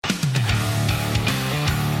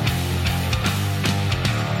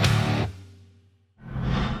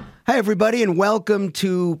Hi, everybody, and welcome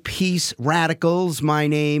to Peace Radicals. My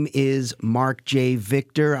name is Mark J.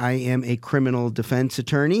 Victor. I am a criminal defense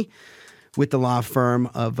attorney with the law firm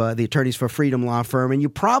of the Attorneys for Freedom law firm. And you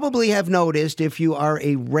probably have noticed, if you are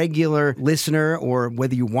a regular listener or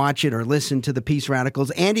whether you watch it or listen to the Peace Radicals,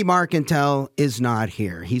 Andy Marcantel is not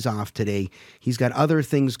here. He's off today. He's got other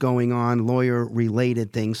things going on,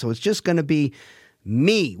 lawyer-related things. So it's just going to be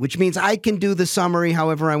me, which means I can do the summary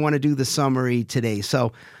however I want to do the summary today.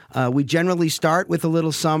 So we generally start with a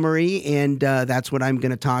little summary, and that's what I'm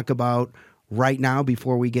going to talk about right now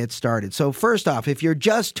before we get started. So first off, if you're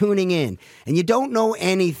just tuning in and you don't know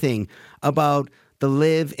anything about the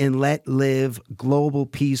Live and Let Live global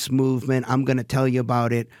peace movement, I'm going to tell you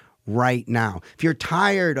about it right now. If you're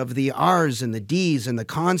tired of the R's and the D's and the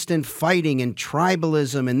constant fighting and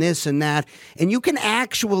tribalism and this and that, and you can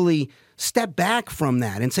actually step back from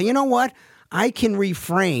that and say, you know what? I can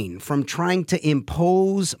refrain from trying to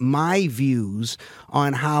impose my views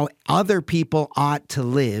on how other people ought to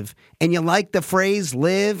live. And you like the phrase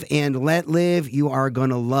live and let live, you are going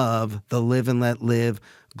to love the Live and Let Live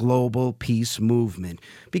global peace movement.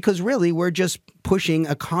 Because really, we're just pushing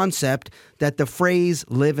a concept that the phrase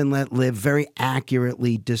live and let live very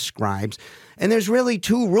accurately describes. And there's really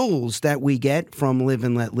two rules that we get from Live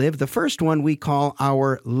and Let Live. The first one we call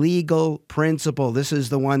our legal principle. This is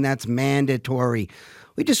the one that's mandatory.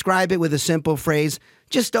 We describe it with a simple phrase,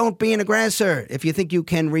 just don't be an aggressor. If you think you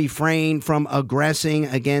can refrain from aggressing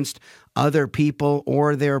against other people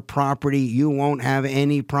or their property, you won't have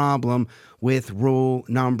any problem with rule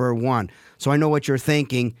number one. So I know what you're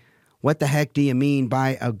thinking. What the heck do you mean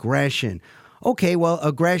by aggression? Okay, well,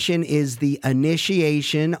 aggression is the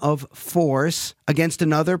initiation of force against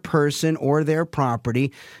another person or their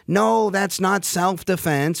property. No, that's not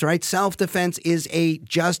self-defense, right? Self-defense is a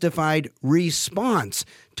justified response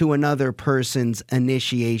to another person's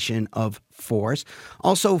initiation of force.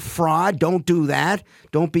 Also, fraud, don't do that.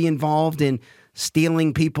 Don't be involved in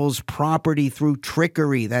stealing people's property through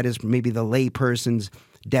trickery. That is maybe the layperson's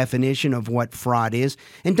definition of what fraud is.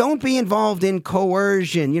 And don't be involved in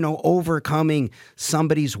coercion, overcoming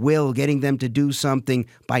somebody's will, getting them to do something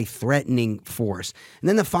by threatening force. And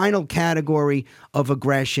then the final category of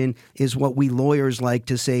aggression is what we lawyers like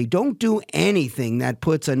to say, don't do anything that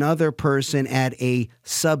puts another person at a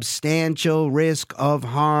substantial risk of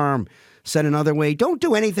harm. Said another way, don't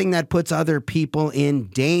do anything that puts other people in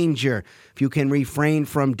danger. If you can refrain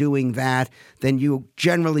from doing that, then you,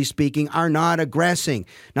 generally speaking, are not aggressing.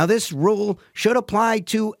 Now, this rule should apply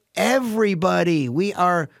to everybody. We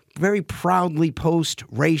are very proudly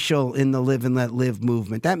post-racial in the Live and Let Live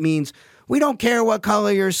movement. That means we don't care what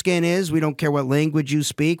color your skin is. We don't care what language you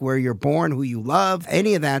speak, where you're born, who you love,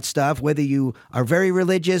 any of that stuff, whether you are very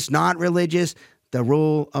religious, not religious. The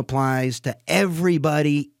rule applies to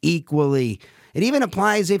everybody equally. It even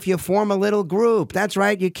applies if you form a little group. That's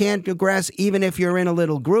right, you can't aggress even if you're in a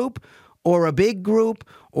little group or a big group,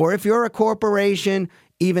 or if you're a corporation,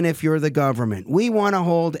 even if you're the government. We want to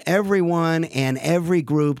hold everyone and every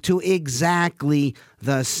group to exactly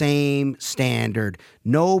the same standard.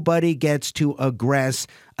 Nobody gets to aggress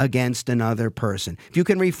against another person. If you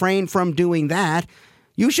can refrain from doing that,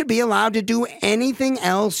 you should be allowed to do anything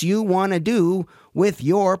else you want to do with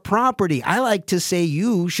your property. I like to say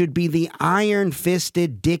you should be the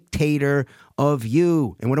iron-fisted dictator of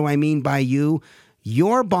you. And what do I mean by you?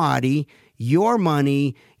 Your body, your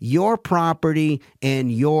money, your property,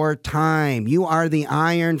 and your time. You are the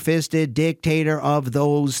iron-fisted dictator of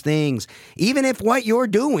those things. Even if what you're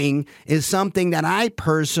doing is something that I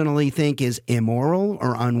personally think is immoral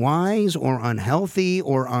or unwise or unhealthy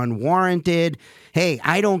or unwarranted, hey,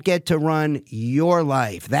 I don't get to run your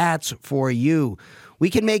life. That's for you. We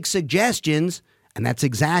can make suggestions, and that's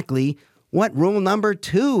exactly what rule number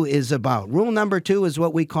 2 is about. Rule number 2 is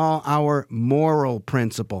what we call our moral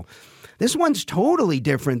principle. This one's totally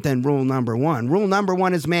different than rule number 1. Rule number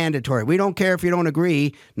 1 is mandatory. We don't care if you don't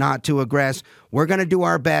agree not to aggress. We're going to do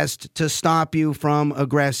our best to stop you from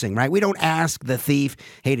aggressing, right? We don't ask the thief,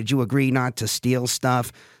 hey, did you agree not to steal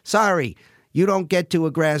stuff? Sorry, you don't get to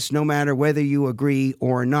aggress no matter whether you agree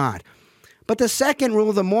or not. But the second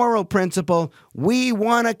rule, the moral principle, we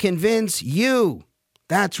want to convince you.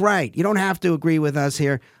 That's right. You don't have to agree with us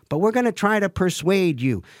here, but we're going to try to persuade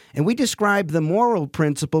you. And we describe the moral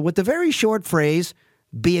principle with the very short phrase,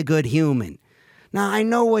 be a good human. Now, I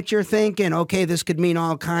know what you're thinking. Okay, this could mean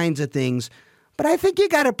all kinds of things, but I think you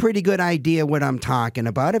got a pretty good idea what I'm talking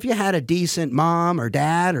about. If you had a decent mom or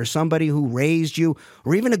dad or somebody who raised you,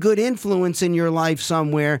 or even a good influence in your life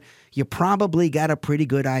somewhere, you probably got a pretty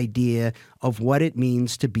good idea of what it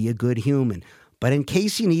means to be a good human. But in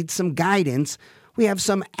case you need some guidance, we have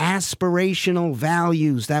some aspirational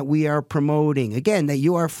values that we are promoting. Again, that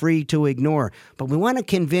you are free to ignore, but we want to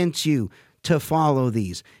convince you to follow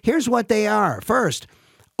these. Here's what they are. First,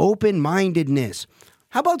 open-mindedness.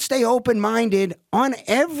 How about stay open-minded on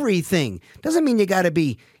everything? Doesn't mean you got to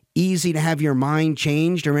be easy to have your mind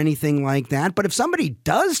changed or anything like that. But if somebody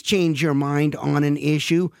does change your mind on an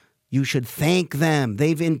issue, you should thank them.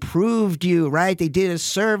 They've improved you, right? They did a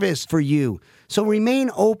service for you. So remain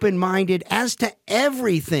open-minded as to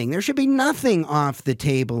everything. There should be nothing off the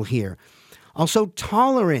table here. Also,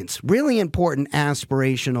 tolerance, really important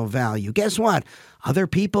aspirational value. Guess what? Other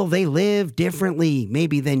people, they live differently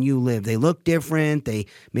maybe than you live. They look different. They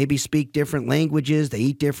maybe speak different languages. They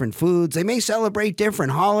eat different foods. They may celebrate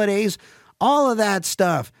different holidays. All of that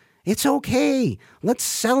stuff. It's okay. Let's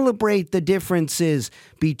celebrate the differences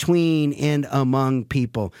between and among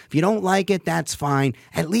people. If you don't like it, that's fine.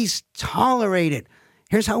 At least tolerate it.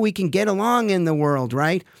 Here's how we can get along in the world,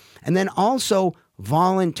 right? And then also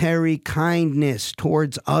voluntary kindness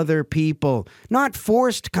towards other people. Not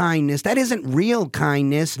forced kindness. That isn't real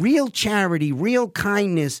kindness. Real charity, real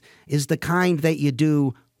kindness is the kind that you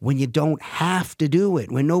do when you don't have to do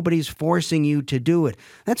it, when nobody's forcing you to do it.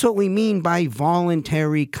 That's what we mean by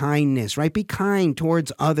voluntary kindness, right? Be kind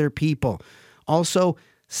towards other people. Also,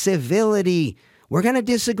 civility. We're going to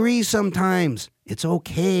disagree sometimes. It's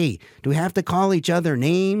okay. Do we have to call each other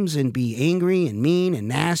names and be angry and mean and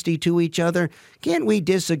nasty to each other? Can't we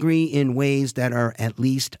disagree in ways that are at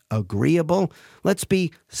least agreeable? Let's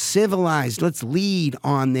be civilized. Let's lead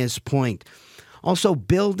on this point. Also,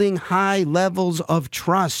 building high levels of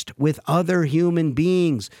trust with other human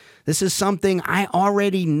beings. This is something I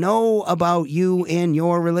already know about you and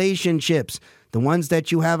your relationships. The ones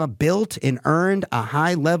that you have built and earned a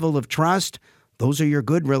high level of trust, those are your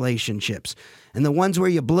good relationships. And the ones where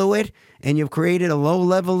you blew it and you've created a low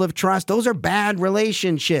level of trust, those are bad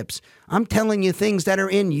relationships. I'm telling you things that are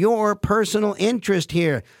in your personal interest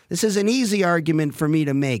here. This is an easy argument for me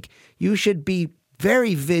to make. You should be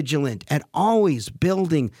very vigilant at always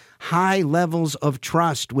building high levels of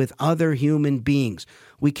trust with other human beings.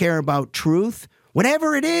 We care about truth,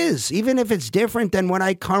 whatever it is, even if it's different than what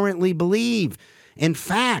I currently believe. And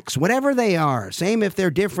facts, whatever they are, same if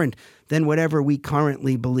they're different than whatever we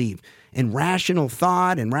currently believe. And rational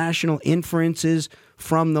thought and rational inferences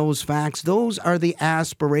from those facts, those are the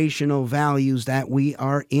aspirational values that we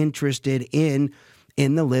are interested in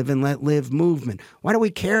the Live and Let Live movement. Why do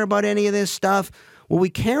we care about any of this stuff? Well, we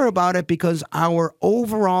care about it because our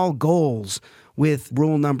overall goals with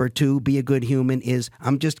rule number 2, be a good human, is,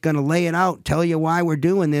 I'm just going to lay it out, tell you why we're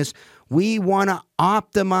doing this. We want to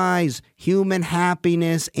optimize human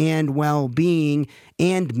happiness and well-being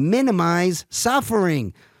and minimize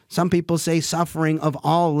suffering. Some people say suffering of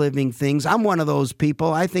all living things. I'm one of those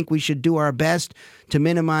people. I think we should do our best to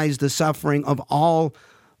minimize the suffering of all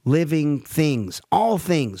living things, all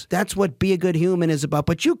things. That's what Be a Good Human is about.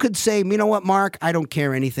 But you could say, you know what, Mark, I don't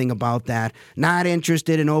care anything about that. Not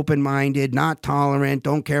interested in open-minded, not tolerant,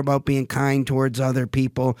 don't care about being kind towards other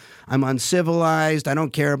people. I'm uncivilized. I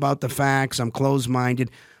don't care about the facts. I'm closed-minded.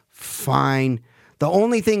 Fine. The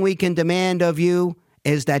only thing we can demand of you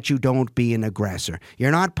is that you don't be an aggressor. You're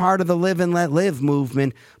not part of the Live and Let Live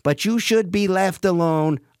movement, but you should be left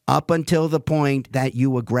alone up until the point that you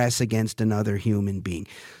aggress against another human being.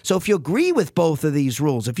 So if you agree with both of these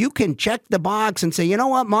rules, if you can check the box and say, you know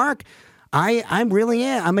what, Mark,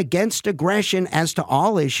 I'm against aggression as to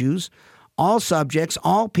all issues, all subjects,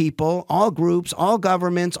 all people, all groups, all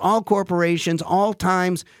governments, all corporations, all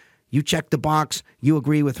times. You check the box, you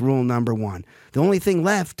agree with rule number 1. The only thing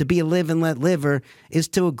left to be a Live and Let Liver is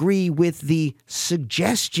to agree with the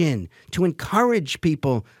suggestion to encourage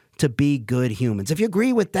people to be good humans. If you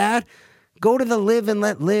agree with that, go to the Live and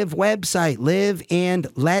Let Live website,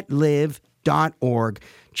 liveandletlive.org.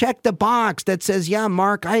 Check the box that says, yeah,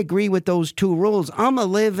 Mark, I agree with those 2 rules. I'm a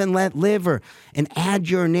Live and Let Liver. And add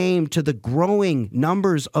your name to the growing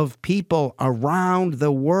numbers of people around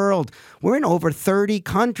the world. We're in over 30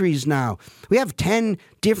 countries now. We have 10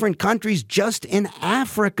 different countries just in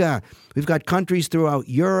Africa. We've got countries throughout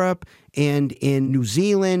Europe and in New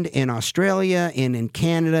Zealand and Australia and in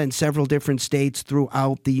Canada and several different states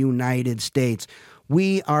throughout the United States.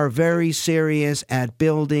 We are very serious at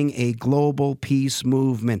building a global peace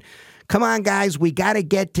movement. Come on, guys, we got to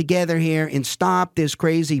get together here and stop this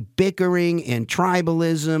crazy bickering and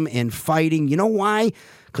tribalism and fighting. You know why?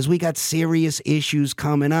 Because we got serious issues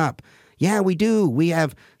coming up. Yeah, we do. We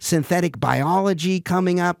have synthetic biology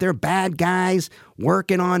coming up. There are bad guys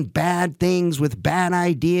working on bad things with bad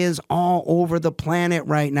ideas all over the planet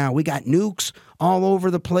right now. We got nukes all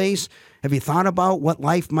over the place. Have you thought about what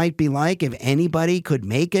life might be like if anybody could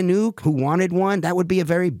make a nuke who wanted one? That would be a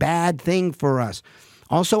very bad thing for us.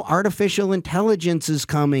 Also, artificial intelligence is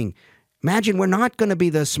coming. Imagine we're not going to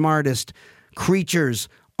be the smartest creatures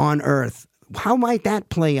on Earth. How might that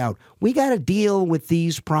play out? We got to deal with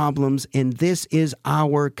these problems, and this is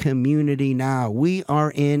our community now. We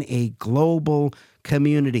are in a global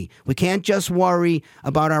community. We can't just worry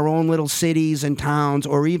about our own little cities and towns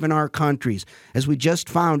or even our countries. As we just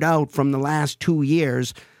found out from the last 2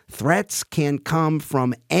 years, threats can come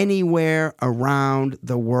from anywhere around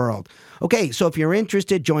the world. Okay, so if you're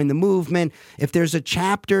interested, join the movement. If there's a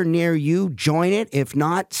chapter near you, join it. If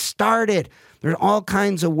not, start it. There are all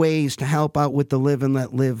kinds of ways to help out with the Live and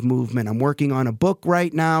Let Live movement. I'm working on a book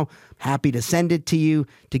right now. Happy to send it to you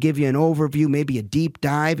to give you an overview, maybe a deep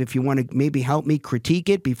dive if you want to maybe help me critique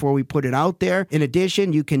it before we put it out there. In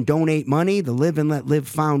addition, you can donate money. The Live and Let Live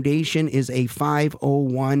Foundation is a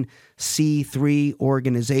 501c3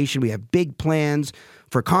 organization. We have big plans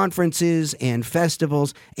for conferences and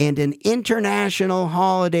festivals and an international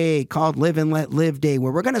holiday called Live and Let Live Day,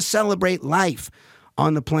 where we're going to celebrate life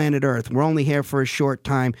on the planet Earth. We're only here for a short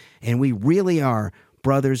time, and we really are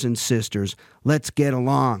brothers and sisters. Let's get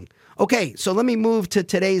along. Okay, so let me move to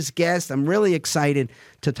today's guest. I'm really excited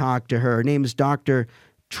to talk to her. Her name is Dr.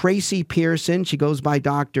 Tracy Pearson. She goes by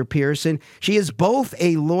Dr. Pearson. She is both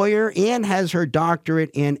a lawyer and has her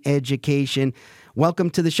doctorate in education. Welcome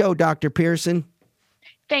to the show, Dr. Pearson.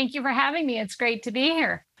 Thank you for having me. It's great to be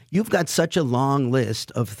here. You've got such a long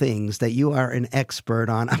list of things that you are an expert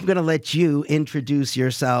on. I'm going to let you introduce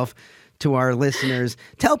yourself to our listeners.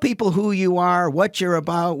 Tell people who you are, what you're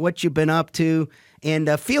about, what you've been up to, and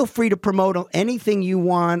feel free to promote anything you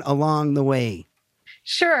want along the way.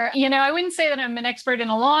 Sure. I wouldn't say that I'm an expert in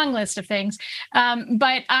a long list of things,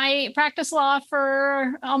 but I practiced law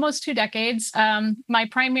for almost 2 decades. My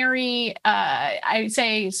primary, I would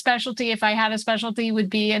say, specialty, if I had a specialty, would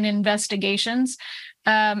be in investigations.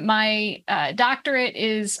 My doctorate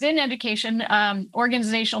is in education,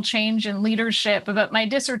 organizational change and leadership, but my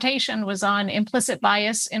dissertation was on implicit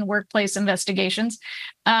bias in workplace investigations.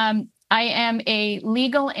 I am a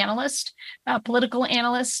legal analyst, political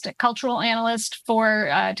analyst, cultural analyst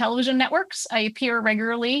for television networks. I appear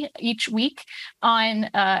regularly each week on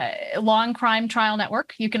Law and Crime Trial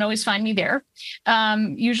Network. You can always find me there.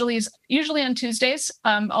 Usually on Tuesdays,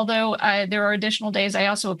 although there are additional days I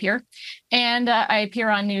also appear. And I appear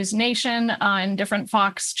on News Nation, on different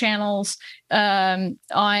Fox channels, on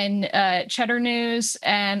Cheddar News,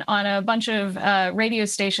 and on a bunch of radio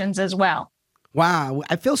stations as well. Wow.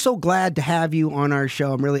 I feel so glad to have you on our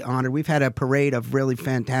show. I'm really honored. We've had a parade of really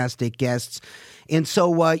fantastic guests. And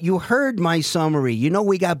so you heard my summary.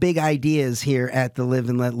 We got big ideas here at the Live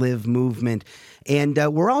and Let Live movement. And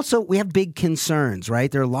we have big concerns, right?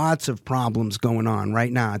 There are lots of problems going on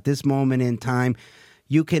right now at this moment in time.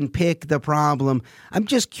 You can pick the problem. I'm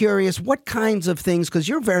just curious, what kinds of things, because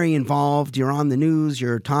you're very involved, you're on the news,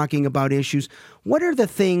 you're talking about issues. What are the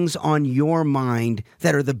things on your mind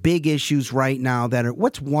that are the big issues right now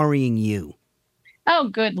what's worrying you? Oh,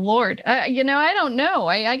 good Lord. I don't know.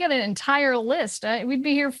 I got an entire list. We'd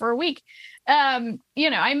be here for a week. I'm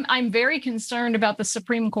very concerned about the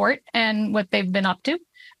Supreme Court and what they've been up to.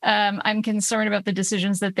 I'm concerned about the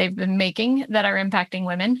decisions that they've been making that are impacting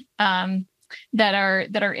women. That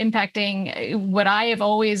are impacting what I have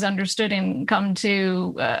always understood and come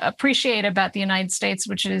to appreciate about the United States,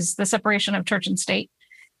 which is the separation of church and state,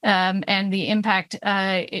 and the impact.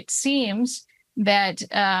 It seems that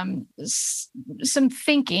some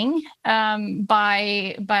thinking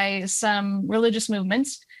by some religious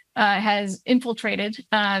movements has infiltrated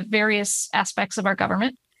various aspects of our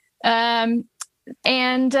government.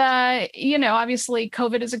 And obviously,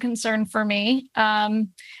 COVID is a concern for me.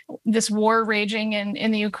 This war raging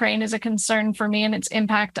in the Ukraine is a concern for me and its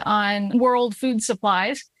impact on world food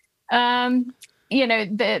supplies. The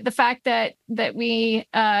fact that we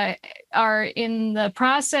are in the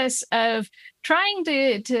process of trying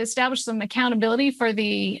to establish some accountability for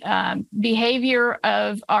the behavior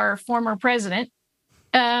of our former president.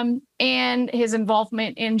 And his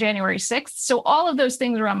involvement in January 6th. So all of those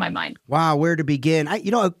things are on my mind. Wow, where to begin?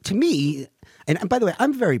 To me, and by the way,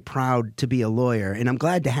 I'm very proud to be a lawyer, and I'm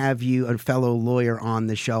glad to have you, a fellow lawyer, on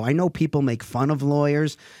the show. I know people make fun of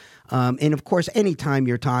lawyers. And of course, anytime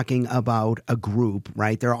you're talking about a group,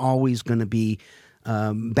 right, there are always going to be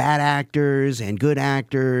bad actors and good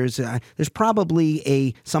actors. There's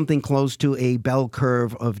probably something close to a bell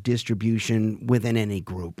curve of distribution within any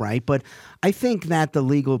group, right? But I think that the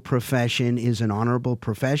legal profession is an honorable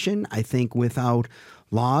profession. I think without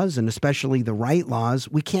laws, and especially the right laws,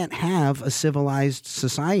 we can't have a civilized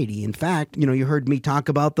society. In fact, you heard me talk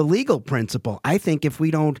about the legal principle. I think if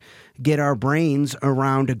we don't get our brains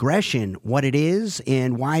around aggression, what it is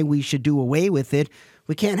and why we should do away with it,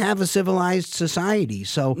 we can't have a civilized society.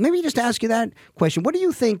 So maybe just ask you that question. What do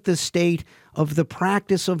you think the state of the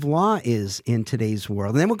practice of law is in today's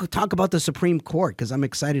world? And then we'll talk about the Supreme Court, because I'm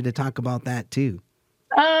excited to talk about that too.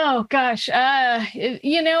 Oh, gosh.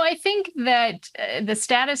 I think that the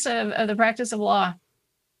status of the practice of law,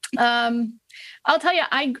 I'll tell you,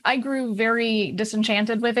 I grew very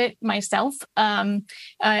disenchanted with it myself, and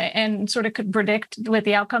sort of could predict what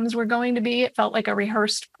the outcomes were going to be. It felt like a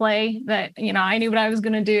rehearsed play that, I knew what I was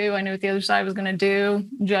going to do. I knew what the other side was going to do.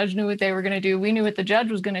 Judge knew what they were going to do. We knew what the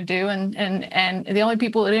judge was going to do. And the only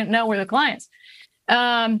people who didn't know were the clients.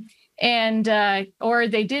 Or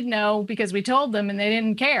they did know because we told them and they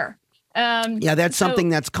didn't care. That's something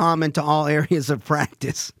that's common to all areas of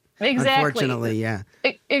practice. Exactly. Unfortunately, yeah.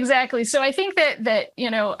 Exactly. So I think that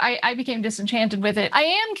I became disenchanted with it. I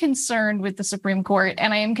am concerned with the Supreme Court,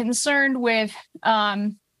 and I am concerned with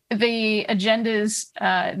the agendas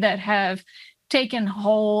that have taken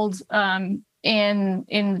hold in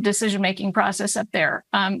the decision-making process up there.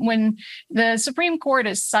 When the Supreme Court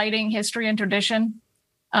is citing history and tradition,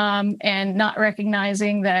 and not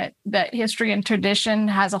recognizing that history and tradition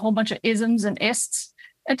has a whole bunch of isms and ists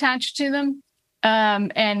attached to them,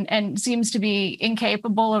 and seems to be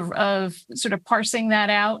incapable of sort of parsing that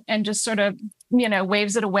out and just sort of,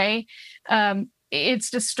 waves it away. It's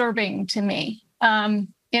disturbing to me. In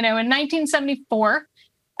 1974,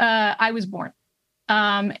 I was born.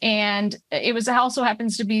 And it also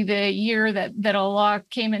happens to be the year that a law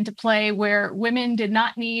came into play where women did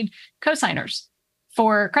not need cosigners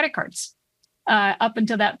for credit cards. Up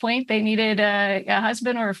until that point, they needed a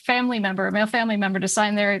husband or a male family member to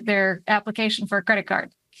sign their application for a credit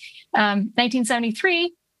card.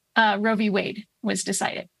 1973, Roe v. Wade was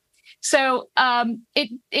decided. So I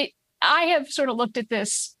have sort of looked at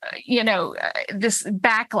this, this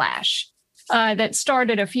backlash that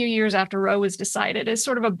started a few years after Roe was decided as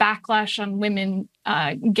sort of a backlash on women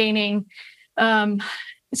gaining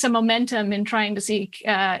some momentum in trying to seek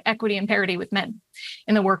equity and parity with men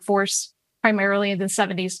in the workforce, primarily in the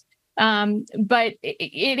 70s. But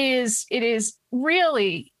it is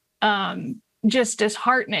really just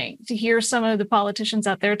disheartening to hear some of the politicians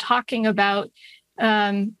out there talking about,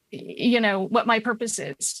 what my purpose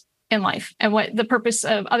is in life and what the purpose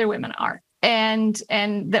of other women are, and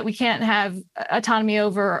that we can't have autonomy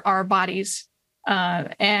over our bodies,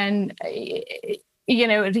 and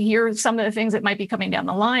to hear some of the things that might be coming down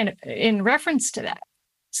the line in reference to that.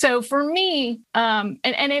 So for me,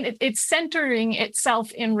 it's centering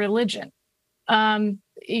itself in religion. I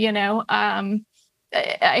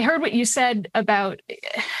heard what you said about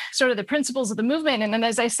sort of the principles of the movement. And then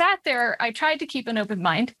as I sat there, I tried to keep an open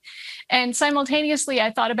mind. And simultaneously,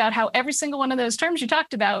 I thought about how every single one of those terms you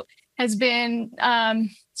talked about has been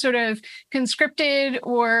sort of conscripted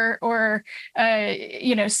or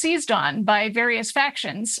seized on by various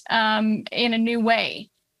factions in a new way.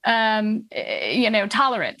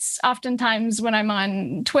 Tolerance. Oftentimes when I'm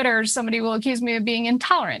on Twitter, somebody will accuse me of being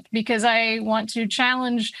intolerant because I want to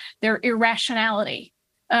challenge their irrationality.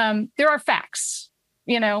 There are facts,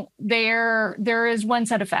 there is one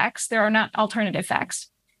set of facts. There are not alternative facts.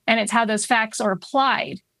 And it's how those facts are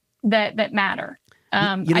applied that matter.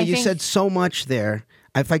 You said so much there.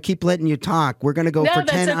 If I keep letting you talk, we're going to go for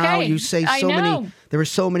 10 hours. You say so many. There are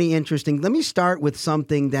so many interesting. Let me start with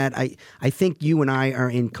something that I think you and I are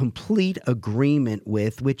in complete agreement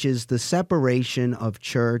with, which is the separation of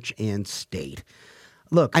church and state.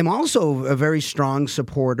 Look, I'm also a very strong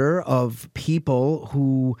supporter of people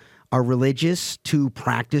who are religious to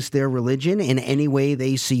practice their religion in any way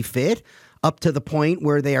they see fit, up to the point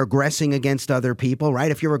where they are aggressing against other people, right?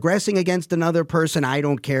 If you're aggressing against another person, I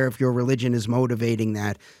don't care if your religion is motivating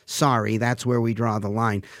that. Sorry, that's where we draw the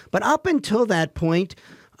line. But up until that point,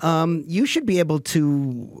 you should be able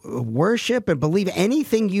to worship and believe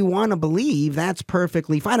anything you want to believe. That's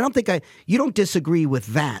perfectly fine. You don't disagree with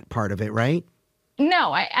that part of it, right?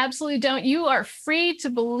 No, I absolutely don't. You are free to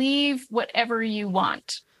believe whatever you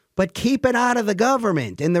want. But keep it out of the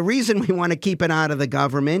government. And the reason we want to keep it out of the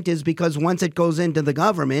government is because once it goes into the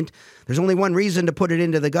government, there's only one reason to put it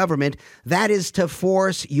into the government. That is to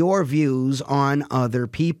force your views on other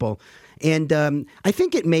people. And I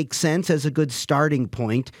think it makes sense as a good starting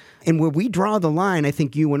point. And where we draw the line, I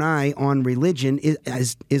think you and I, on religion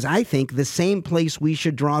is I think, the same place we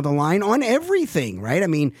should draw the line on everything, right? I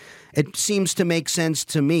mean, it seems to make sense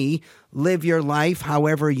to me. Live your life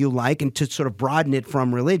however you like, and to sort of broaden it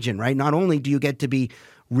from religion, right? Not only do you get to be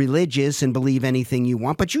religious and believe anything you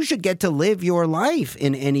want, but you should get to live your life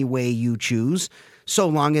in any way you choose, so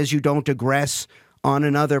long as you don't aggress on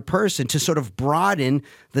another person, to sort of broaden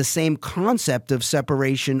the same concept of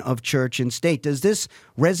separation of church and state. Does this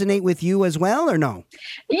resonate with you as well, or no?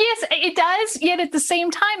 Yes, it does. Yet at the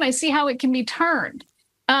same time, I see how it can be turned.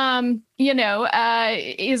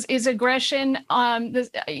 Is aggression, does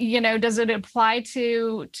it apply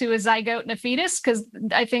to a zygote and a fetus? Because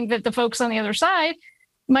I think that the folks on the other side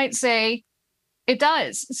might say it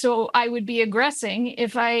does. So I would be aggressing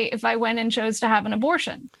if I went and chose to have an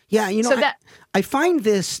abortion. Yeah, I find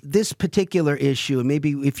this particular issue, and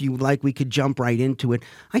maybe if you like, we could jump right into it.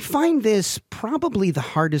 I find this probably the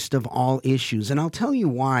hardest of all issues, and I'll tell you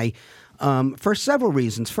why. For several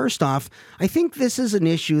reasons. First off, I think this is an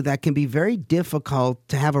issue that can be very difficult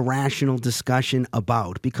to have a rational discussion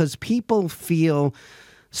about, because people feel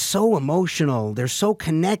so emotional. They're so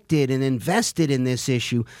connected and invested in this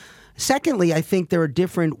issue. Secondly, I think there are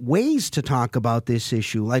different ways to talk about this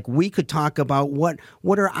issue. Like, we could talk about what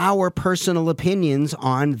are our personal opinions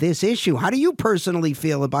on this issue. How do you personally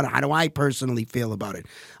feel about it? How do I personally feel about it?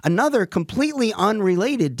 Another completely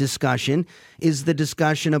unrelated discussion is the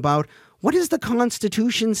discussion about, what does the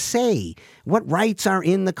Constitution say? What rights are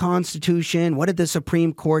in the Constitution? What did the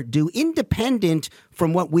Supreme Court do, independent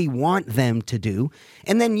from what we want them to do?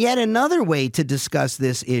 And then yet another way to discuss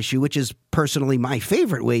this issue, which is personally my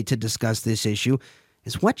favorite way to discuss this issue,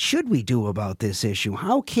 is what should we do about this issue?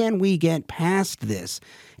 How can we get past this?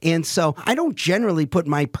 And so I don't generally put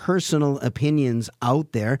my personal opinions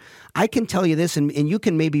out there. I can tell you this, and you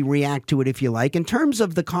can maybe react to it if you like. In terms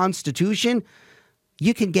of the Constitution,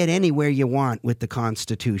 you can get anywhere you want with the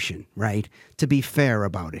Constitution, right? To be fair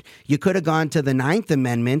about it. You could have gone to the 9th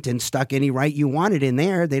Amendment and stuck any right you wanted in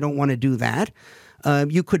there. They don't want to do that.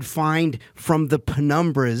 You could find from the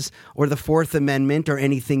penumbras or the 4th Amendment or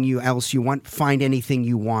anything else you want, find anything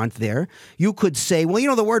you want there. You could say,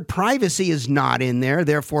 well, the word privacy is not in there,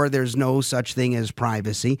 therefore there's no such thing as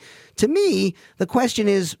privacy. To me, the question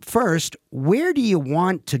is, first, where do you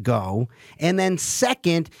want to go? And then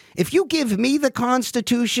second, if you give me the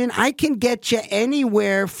Constitution, I can get you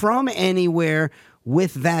anywhere from anywhere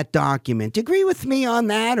with that document. Agree with me on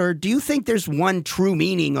that, or do you think there's one true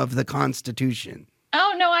meaning of the Constitution?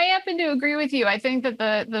 Oh, no, I happen to agree with you. I think that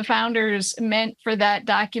the founders meant for that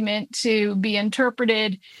document to be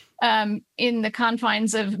interpreted in the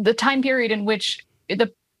confines of the time period in which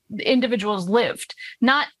the individuals lived,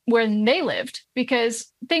 not when they lived,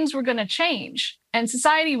 because things were going to change and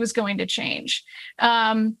society was going to change.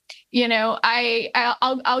 I'll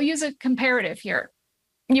use a comparative here.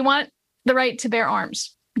 You want the right to bear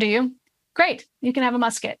arms, do you? Great, you can have a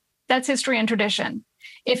musket. That's history and tradition.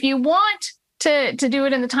 If you want to do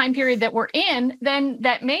it in the time period that we're in, then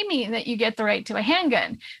that may mean that you get the right to a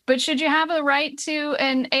handgun. But should you have the right to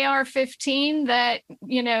an AR-15 that,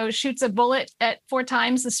 shoots a bullet at 4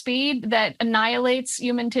 times the speed, that annihilates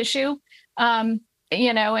human tissue, and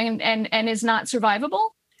is not survivable?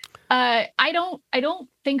 I don't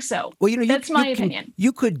think so. Well, that's my opinion.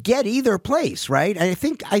 You could get either place, right? I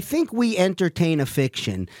think we entertain a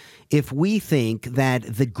fiction if we think that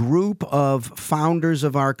the group of founders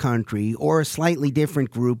of our country, or a slightly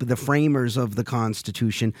different group, the framers of the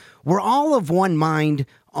Constitution, were all of one mind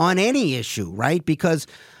on any issue, right? Because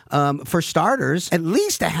for starters, at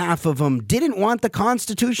least a half of them didn't want the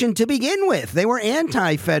Constitution to begin with. They were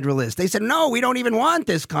anti-federalist. They said, no, we don't even want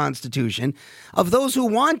this Constitution. Of those who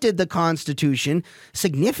wanted the Constitution,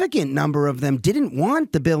 significant number of them didn't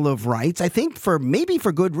want the Bill of Rights, I think maybe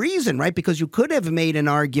for good reason, right? Because you could have made an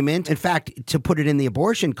argument. In fact, to put it in the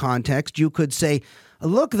abortion context, you could say,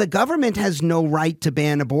 look, the government has no right to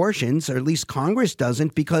ban abortions, or at least Congress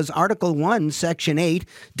doesn't, because Article 1, Section 8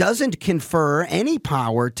 doesn't confer any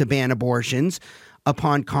power to ban abortions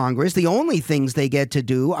upon Congress. The only things they get to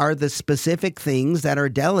do are the specific things that are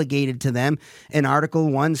delegated to them in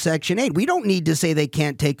Article 1, Section 8. We don't need to say they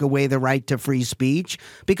can't take away the right to free speech,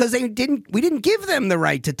 because we didn't give them the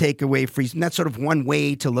right to take away free speech. And that's sort of one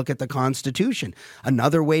way to look at the Constitution.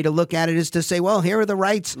 Another way to look at it is to say, well, here are the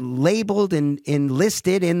rights labeled and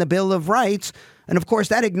listed in the Bill of Rights. And of course,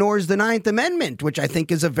 that ignores the 9th Amendment, which I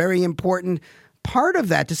think is a very important part of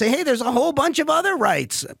that, to say, hey, there's a whole bunch of other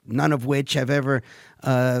rights, none of which have ever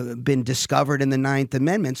been discovered in the 9th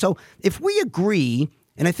Amendment. So if we agree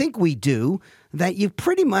and I think we do, that you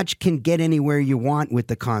pretty much can get anywhere you want with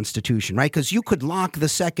the Constitution, right? Because you could lock the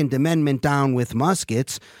Second Amendment down with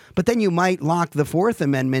muskets, but then you might lock the Fourth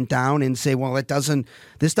Amendment down and say, well,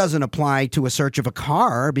 this doesn't apply to a search of a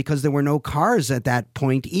car because there were no cars at that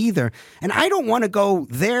point either. And I don't want to go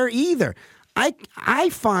there either. I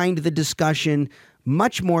find the discussion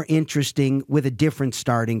much more interesting with a different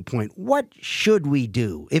starting point. What should we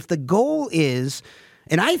do? If the goal is,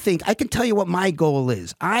 and I think I can tell you what my goal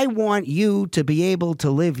is. I want you to be able to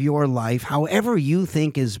live your life however you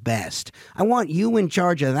think is best. I want you in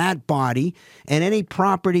charge of that body and any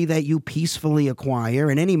property that you peacefully acquire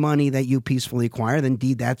and any money that you peacefully acquire.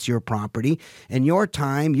 Indeed, that's your property and your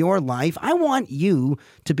time, your life. I want you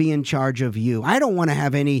to be in charge of you. I don't want to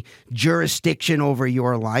have any jurisdiction over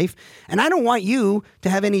your life, and I don't want you to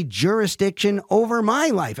have any jurisdiction over my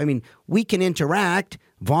life. I mean, we can interact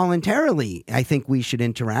voluntarily. I think we should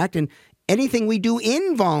interact, and anything we do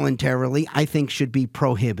involuntarily, I think, should be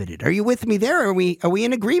prohibited. Are you with me there? Are we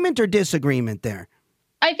in agreement or disagreement there?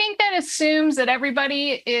 I think that assumes that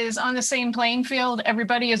everybody is on the same playing field.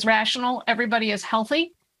 Everybody is rational. Everybody is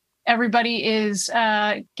healthy. Everybody is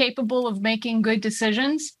capable of making good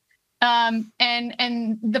decisions. And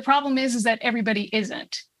the problem is that everybody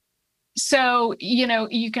isn't. So,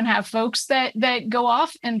 you can have folks that go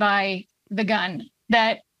off and buy the gun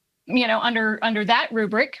that, under that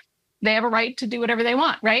rubric, they have a right to do whatever they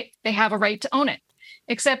want, right? They have a right to own it.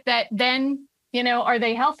 Except that then, are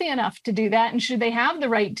they healthy enough to do that? And should they have the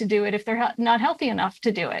right to do it if they're not healthy enough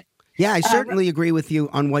to do it? Yeah, I certainly agree with you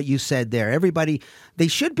on what you said there. Everybody, they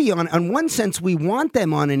should be on one sense, we want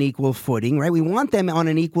them on an equal footing, right? We want them on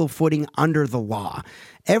an equal footing under the law.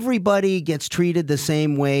 Everybody gets treated the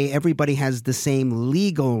same way. Everybody has the same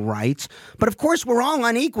legal rights. But of course, we're all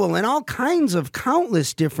unequal in all kinds of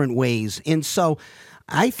countless different ways. And so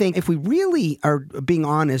I think if we really are being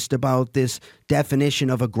honest about this definition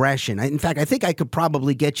of aggression, in fact, I think I could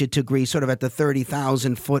probably get you to agree sort of at the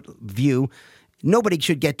 30,000-foot view. Nobody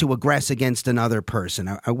should get to aggress against another person.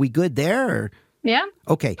 Are we good there? Or? Yeah.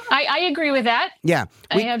 Okay. I agree with that. Yeah.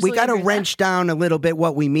 We got to wrench down a little bit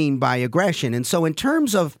what we mean by aggression. And so in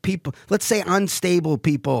terms of people, let's say unstable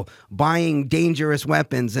people buying dangerous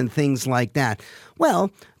weapons and things like that, well,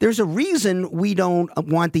 there's a reason we don't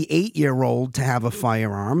want the 8-year-old to have a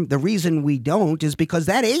firearm. The reason we don't is because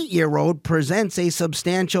that 8-year-old presents a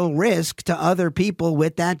substantial risk to other people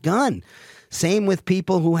with that gun. Same with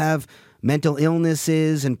people who have mental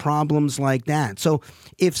illnesses and problems like that. So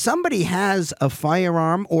if somebody has a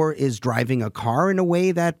firearm or is driving a car in a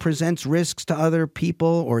way that presents risks to other people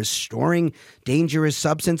or is storing dangerous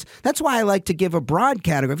substance, that's why I like to give a broad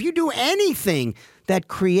category. If you do anything that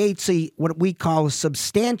creates what we call a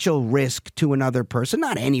substantial risk to another person,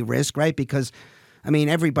 not any risk, right? Because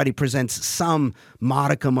everybody presents some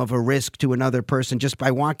modicum of a risk to another person just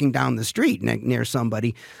by walking down the street near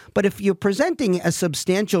somebody. But if you're presenting a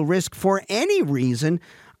substantial risk for any reason,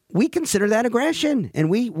 we consider that aggression.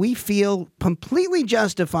 And we feel completely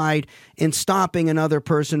justified in stopping another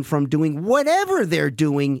person from doing whatever they're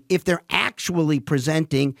doing if they're actually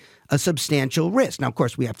presenting a substantial risk. Now, of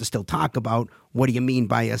course, we have to still talk about what do you mean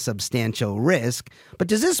by a substantial risk. But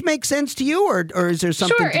does this make sense to you, or is there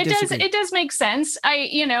something to disagree? Sure, it does make sense.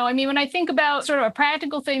 When I think about sort of a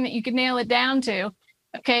practical thing that you could nail it down to,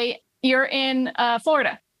 okay, you're in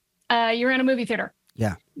Florida. You're in a movie theater.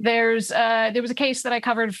 Yeah. There was a case that I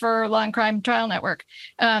covered for Law and Crime Trial Network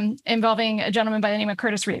involving a gentleman by the name of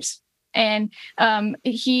Curtis Reeves. And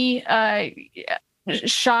he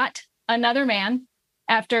shot another man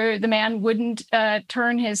after the man wouldn't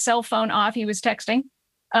turn his cell phone off. He was texting.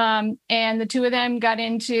 And the two of them got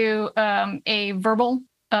into a verbal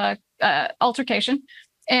altercation,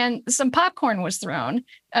 and some popcorn was thrown.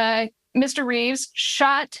 Mr. Reeves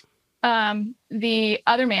shot the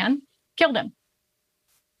other man, killed him,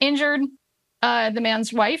 injured the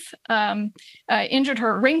man's wife, injured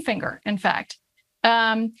her ring finger, in fact.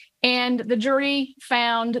 And the jury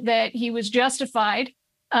found that he was justified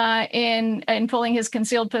in pulling his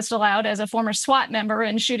concealed pistol out as a former SWAT member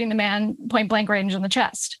and shooting the man point blank range in the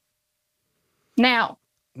chest. Now,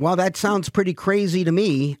 well, that sounds pretty crazy to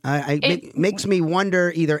me. It makes me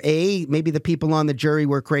wonder either A, maybe the people on the jury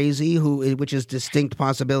were crazy, which is distinct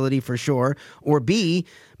possibility for sure, or B,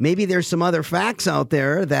 maybe there's some other facts out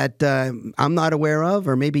there that I'm not aware of,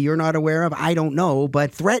 or maybe you're not aware of. I don't know.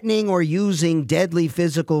 But threatening or using deadly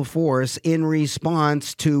physical force in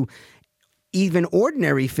response to even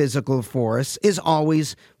ordinary physical force is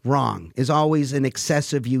always wrong, is always an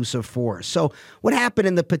excessive use of force. So what happened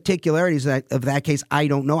in the particularities of that case, I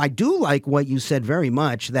don't know. I do like what you said very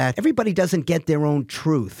much, that everybody doesn't get their own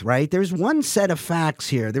truth, right? There's one set of facts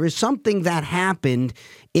here. There is something that happened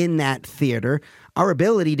in that theater. Our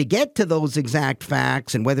ability to get to those exact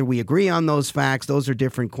facts and whether we agree on those facts, those are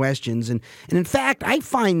different questions. And in fact, I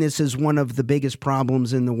find this as one of the biggest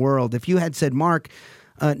problems in the world. If you had said, Mark,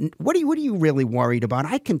 what are you really worried about?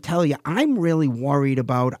 I can tell you, I'm really worried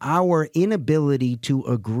about our inability to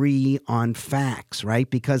agree on facts, right?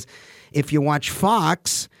 Because if you watch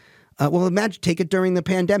Fox, imagine, take it during the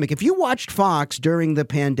pandemic. If you watched Fox during the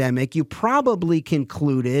pandemic, you probably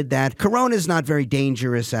concluded that corona is not very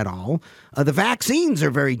dangerous at all. The vaccines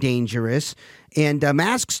are very dangerous. And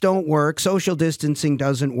masks don't work, social distancing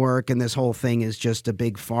doesn't work, and this whole thing is just a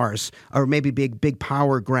big farce, or maybe big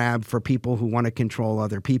power grab for people who want to control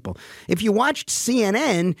other people. If you watched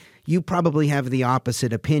CNN, you probably have the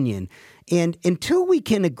opposite opinion. And until we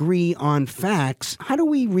can agree on facts, how do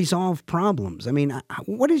we resolve problems? I mean,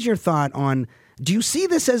 what is your thought on, do you see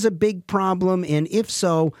this as a big problem? And if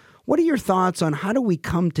so, what are your thoughts on how do we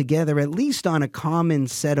come together, at least on a common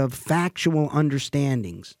set of factual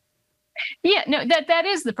understandings? Yeah, no, that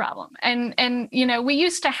is the problem. And we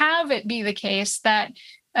used to have it be the case that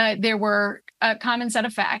there were a common set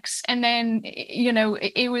of facts, and then,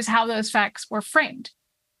 it was how those facts were framed.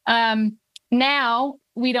 Now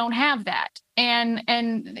we don't have that. And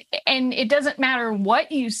it doesn't matter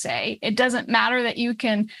what you say. It doesn't matter that you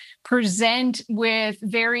can present with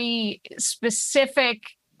very specific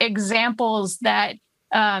examples that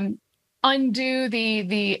undo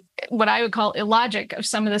the what I would call illogic of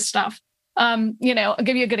some of this stuff. I'll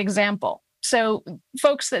give you a good example. So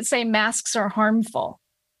folks that say masks are harmful.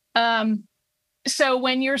 So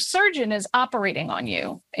when your surgeon is operating on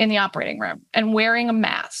you in the operating room and wearing a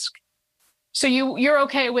mask, so you're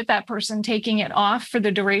okay with that person taking it off for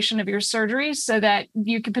the duration of your surgery so that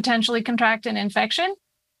you could potentially contract an infection,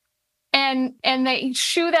 and they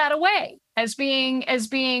shoo that away as being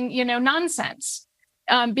nonsense.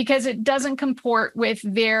 Because it doesn't comport with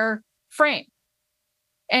their frame.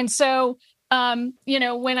 And so,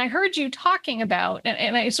 when I heard you talking about,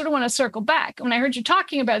 and I sort of want to circle back, when I heard you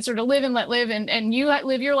talking about sort of live and let live, and you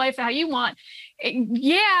live your life how you want,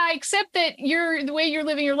 except that the way you're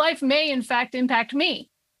living your life may in fact impact me.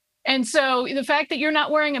 And so the fact that you're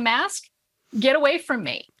not wearing a mask, get away from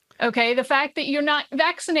me. Okay, the fact that you're not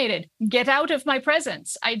vaccinated, get out of my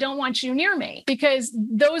presence. I don't want you near me, because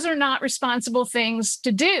those are not responsible things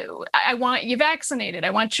to do. I want you vaccinated.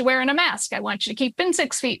 I want you wearing a mask. I want you to keep in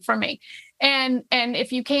 6 feet from me. And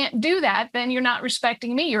if you can't do that, then you're not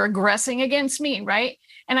respecting me. You're aggressing against me, right?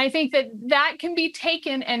 And I think that can be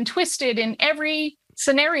taken and twisted in every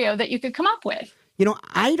scenario that you could come up with.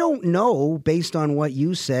 I don't know, based on what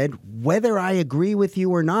you said, whether I agree with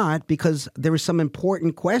you or not, because there were some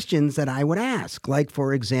important questions that I would ask. Like,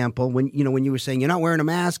 for example, when you were saying, you're not wearing a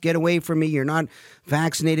mask, get away from me. You're not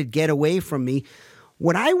vaccinated, get away from me.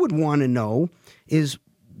 What I would want to know is,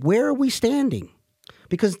 where are we standing?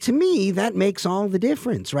 Because to me, that makes all the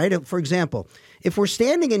difference, right? For example, if we're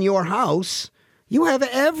standing in your house, you have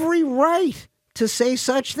every right to say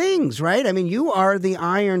such things, right? I mean, you are the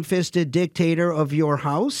iron-fisted dictator of your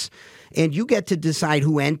house, and you get to decide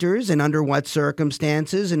who enters and under what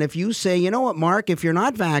circumstances. And if you say, you know what, Mark, if you're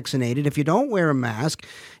not vaccinated, if you don't wear a mask,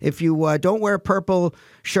 if you don't wear a purple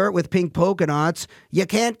shirt with pink polka dots, you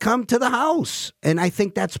can't come to the house. And I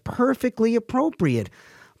think that's perfectly appropriate.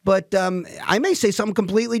 But I may say something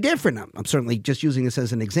completely different. I'm certainly just using this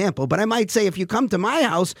as an example, but I might say, if you come to my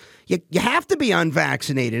house, you have to be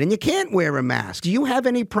unvaccinated and you can't wear a mask. Do you have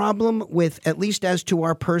any problem with, at least as to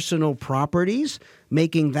our personal properties,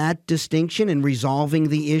 making that distinction and resolving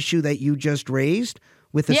the issue that you just raised?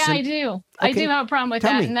 I do. Okay. I do have a problem with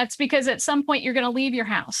that. And that's because at some point you're going to leave your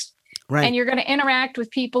house. Right. And you're going to interact with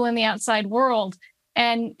people in the outside world.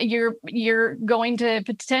 And you're going to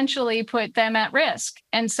potentially put them at risk.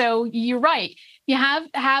 And so you're right. You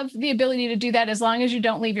have the ability to do that as long as you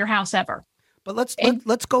don't leave your house ever. But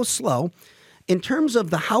let's go slow. In terms of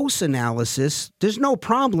the house analysis, there's no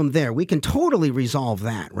problem there. We can totally resolve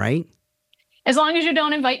that, right? As long as you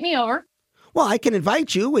don't invite me over. Well, I can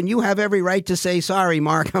invite you, and you have every right to say, sorry,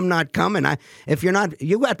 Mark, I'm not coming. If you're not,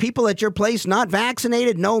 you got people at your place not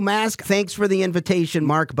vaccinated, no mask. Thanks for the invitation,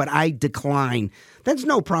 Mark, but I decline. That's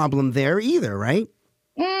no problem there either, right?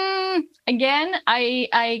 Again,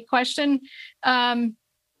 I question. I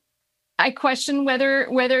question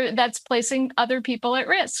whether that's placing other people at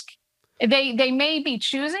risk. They may be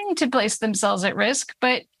choosing to place themselves at risk,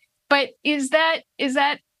 but is that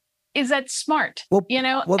smart? Well,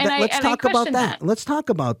 Let's talk about that. Let's talk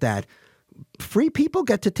about that. Free people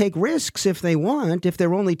get to take risks if they want, if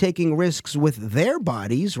they're only taking risks with their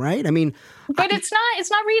bodies, right? I mean, but it's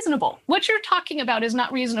not reasonable. What you're talking about is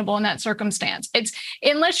not reasonable in that circumstance. It's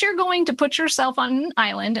unless you're going to put yourself on an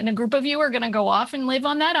island and a group of you are going to go off and live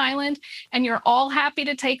on that island and you're all happy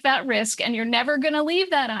to take that risk and you're never going to leave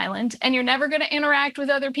that island and you're never going to interact with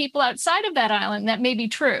other people outside of that island. That may be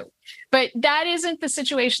true, but that isn't the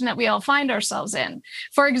situation that we all find ourselves in.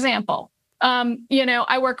 For example,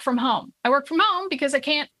 I work from home. I work from home because I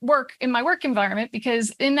can't work in my work environment,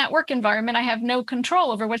 because in that work environment, I have no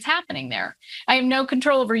control over what's happening there. I have no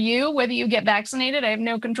control over you, whether you get vaccinated. I have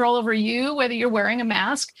no control over you, whether you're wearing a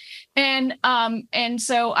mask. And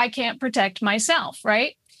so I can't protect myself,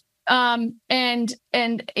 right? And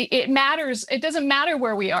it matters. It doesn't matter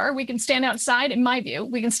where we are. We can stand outside, in my view.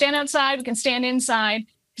 We can stand outside, we can stand inside,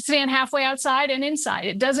 stand halfway outside and inside.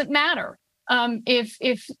 It doesn't matter.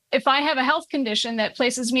 If I have a health condition that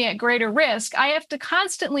places me at greater risk, I have to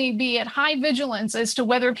constantly be at high vigilance as to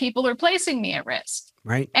whether people are placing me at risk.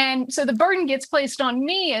 Right. And so the burden gets placed on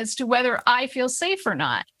me as to whether I feel safe or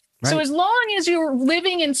not. Right. So as long as you're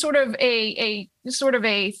living in sort of a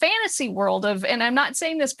fantasy world of, and I'm not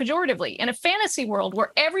saying this pejoratively, in a fantasy world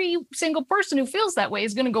where every single person who feels that way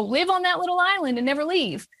is going to go live on that little island and never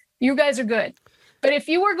leave, you guys are good. But if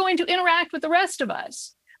you are going to interact with the rest of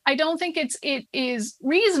us, I don't think it is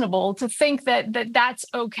reasonable to think that's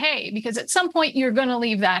okay, because at some point you're going to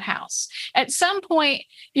leave that house. At some point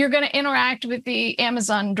you're going to interact with the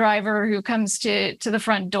Amazon driver who comes to the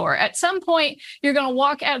front door. At some point you're going to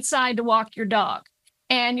walk outside to walk your dog,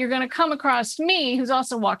 and you're going to come across me who's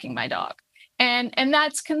also walking my dog. And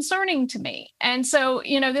that's concerning to me. And so,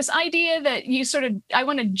 this idea that I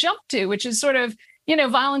want to jump to, which is sort of,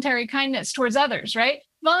 voluntary kindness towards others, right?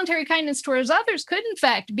 Voluntary kindness towards others could, in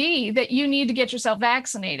fact, be that you need to get yourself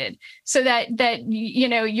vaccinated so that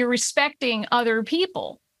you're respecting other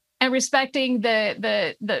people and respecting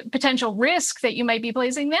the potential risk that you might be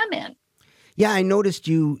placing them in. Yeah, I noticed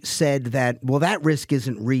you said that, well, that risk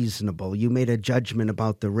isn't reasonable. You made a judgment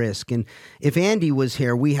about the risk. And if Andy was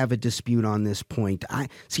here, we have a dispute on this point.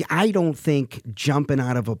 I don't think jumping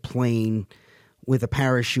out of a plane with a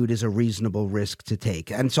parachute is a reasonable risk to take.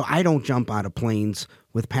 And so I don't jump out of planes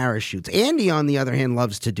with parachutes. Andy, on the other hand,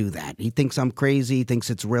 loves to do that. He thinks I'm crazy. He thinks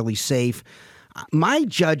it's really safe. My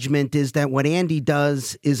judgment is that what Andy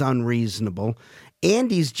does is unreasonable.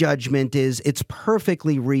 Andy's judgment is it's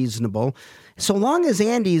perfectly reasonable. So long as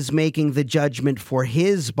Andy's making the judgment for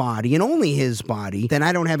his body and only his body, then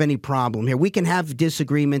I don't have any problem here. We can have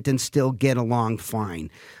disagreement and still get along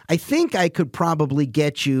fine. I think I could probably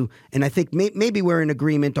get you, and I think maybe we're in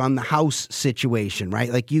agreement on the house situation,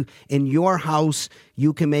 right? Like in your house,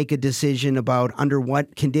 you can make a decision about under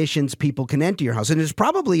what conditions people can enter your house. And there's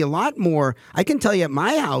probably a lot more. I can tell you at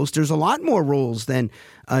my house, there's a lot more rules than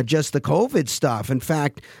just the COVID stuff. In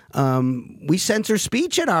fact, we censor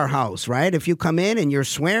speech at our house, right? If you come in and you're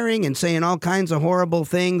swearing and saying all kinds of horrible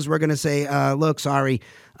things, we're going to say, look, sorry,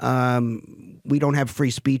 we don't have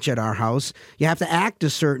free speech at our house. You have to act a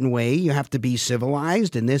certain way. You have to be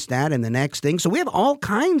civilized and this, that, and the next thing. So we have all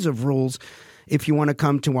kinds of rules if you want to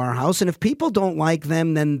come to our house. And if people don't like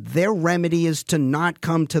them, then their remedy is to not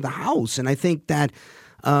come to the house. And I think that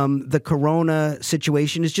the corona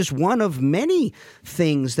situation is just one of many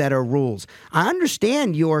things that are rules. I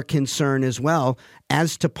understand your concern as well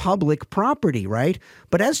as to public property, right?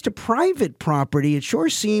 But as to private property, it sure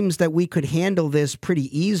seems that we could handle this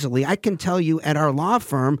pretty easily. I can tell you at our law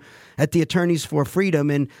firm, at the Attorneys for Freedom,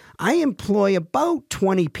 and I employ about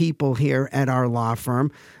 20 people here at our law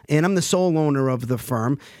firm, and I'm the sole owner of the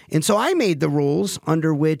firm. And so I made the rules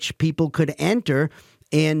under which people could enter.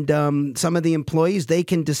 And some of the employees, they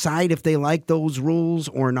can decide if they like those rules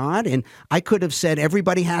or not. And I could have said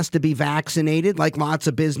everybody has to be vaccinated like lots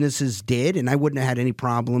of businesses did. And I wouldn't have had any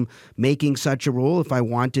problem making such a rule if I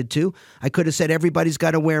wanted to. I could have said everybody's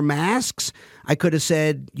got to wear masks. I could have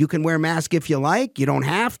said you can wear a mask if you like. You don't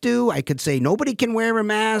have to. I could say nobody can wear a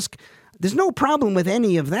mask. There's no problem with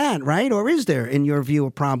any of that, right? Or is there, in your view,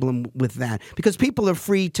 a problem with that? Because people are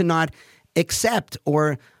free to not accept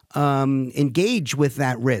or engage with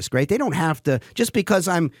that risk, right? They don't have to, just because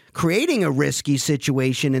I'm creating a risky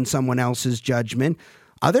situation in someone else's judgment,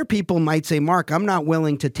 other people might say, Mark, I'm not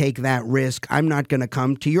willing to take that risk. I'm not going to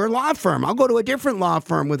come to your law firm. I'll go to a different law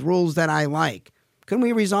firm with rules that I like. Can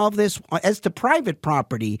we resolve this? As to private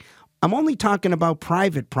property, I'm only talking about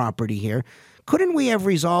private property here. Couldn't we have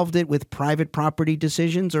resolved it with private property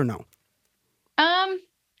decisions or no?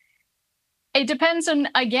 It depends on,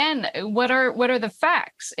 again, what are the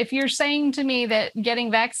facts? If you're saying to me that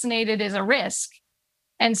getting vaccinated is a risk,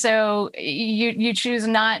 and so you choose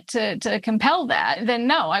not to compel that, then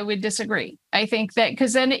no, I would disagree. I think that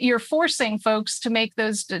because then you're forcing folks to make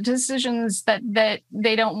those decisions that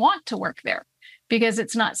they don't want to work there because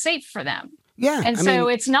it's not safe for them. Yeah. And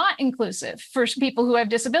it's not inclusive for people who have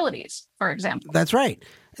disabilities, for example. That's right.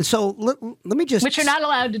 So let me just... Which you're not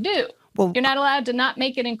allowed to do. Well, you're not allowed to not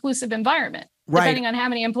make an inclusive environment, depending on how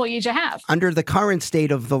many employees you have. Under the current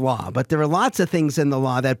state of the law. But there are lots of things in the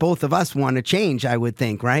law that both of us want to change, I would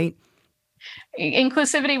think, right?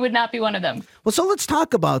 Inclusivity would not be one of them. Well, so let's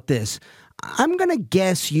talk about this. I'm going to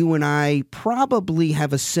guess you and I probably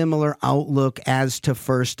have a similar outlook as to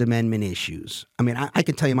First Amendment issues. I mean, I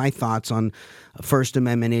can tell you my thoughts on First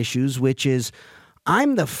Amendment issues, which is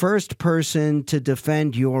I'm the first person to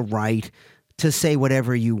defend your right to say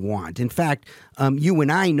whatever you want. In fact, you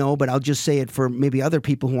and I know, but I'll just say it for maybe other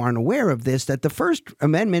people who aren't aware of this, that the First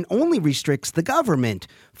Amendment only restricts the government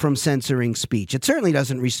from censoring speech. It certainly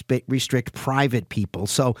doesn't restrict private people.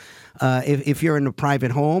 So if you're in a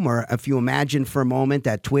private home, or if you imagine for a moment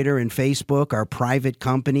that Twitter and Facebook are private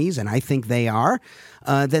companies, and I think they are,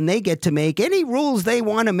 then they get to make any rules they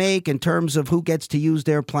want to make in terms of who gets to use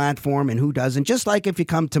their platform and who doesn't. Just like if you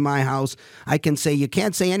come to my house, I can say you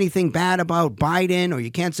can't say anything bad about Biden, or you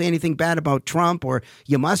can't say anything bad about Trump, or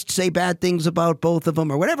you must say bad things about both of them,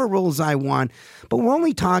 or whatever rules I want. But we're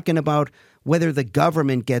only talking about whether the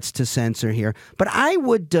government gets to censor here. But I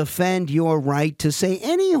would defend your right to say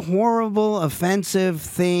any horrible, offensive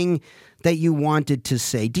thing that you wanted to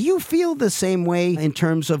say. Do you feel the same way in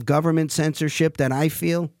terms of government censorship that I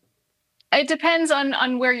feel? It depends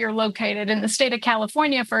on where you're located. In the state of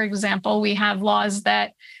California, for example, we have laws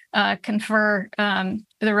that confer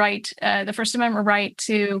the First Amendment right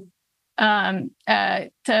to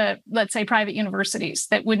let's say private universities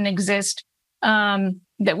that wouldn't exist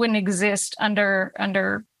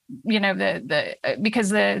under because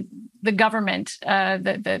the government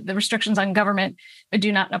the restrictions on government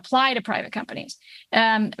do not apply to private companies.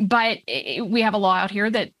 But we have a law out here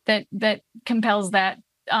that compels that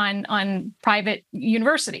on private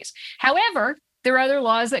universities. However, there are other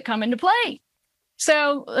laws that come into play.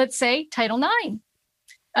 So let's say Title IX.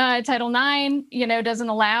 Title IX, doesn't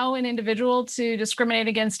allow an individual to discriminate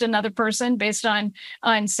against another person based on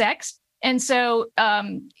sex. And so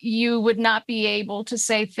you would not be able to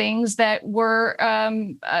say things that were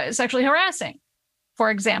sexually harassing, for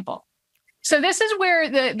example. So this is where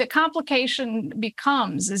the complication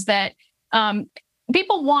becomes, is that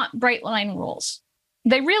people want bright line rules.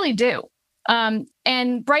 They really do.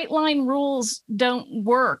 And bright line rules don't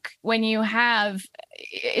work when you have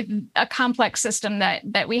a complex system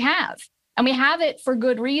that we have. And we have it for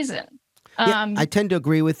good reason. I tend to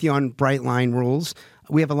agree with you on bright line rules.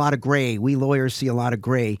 We have a lot of gray. We lawyers see a lot of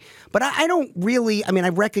gray. But I don't really, I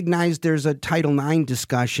recognize there's a Title IX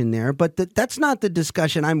discussion there, but that's not the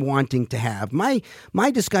discussion I'm wanting to have. My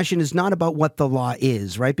discussion is not about what the law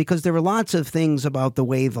is, right? Because there are lots of things about the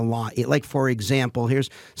way the law, like, for example, here's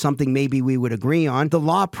something maybe we would agree on. The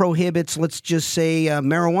law prohibits, let's just say,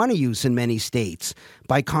 marijuana use in many states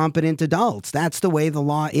by competent adults. That's the way the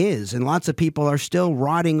law is. And lots of people are still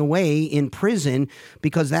rotting away in prison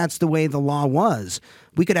because that's the way the law was.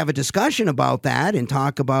 We could have a discussion about that and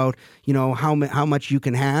talk about, how much you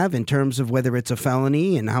can have in terms of whether it's a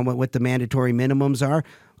felony and what the mandatory minimums are.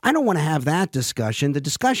 I don't want to have that discussion. The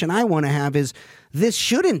discussion I want to have is this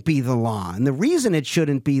shouldn't be the law. And the reason it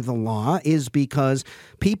shouldn't be the law is because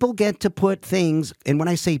people get to put things, and when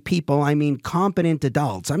I say people, I mean competent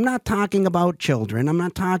adults. I'm not talking about children. I'm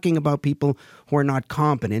not talking about people who are not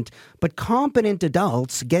competent, but competent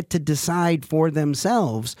adults get to decide for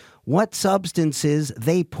themselves what substances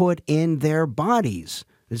they put in their bodies.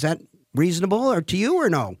 Is that reasonable or to you or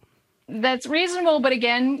no? That's reasonable, but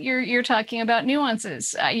again, you're talking about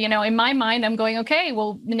nuances. In my mind, I'm going, okay,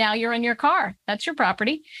 well, now you're in your car. That's your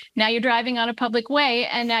property. Now you're driving on a public way,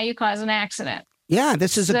 and now you cause an accident. Yeah,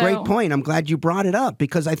 this is a great point. I'm glad you brought it up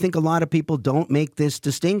because I think a lot of people don't make this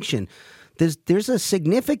distinction. There's a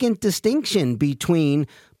significant distinction between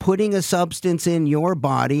putting a substance in your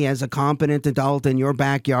body as a competent adult in your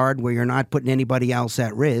backyard where you're not putting anybody else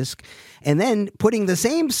at risk, and then putting the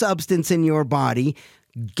same substance in your body,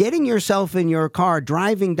 getting yourself in your car,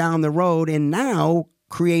 driving down the road, and now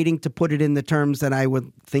creating, to put it in the terms that I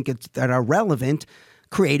would think that are relevant,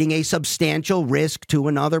 creating a substantial risk to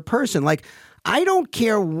another person. Like, I don't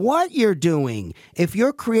care what you're doing. If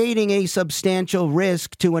you're creating a substantial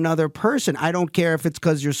risk to another person, I don't care if it's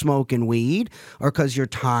because you're smoking weed or because you're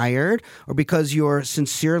tired or because your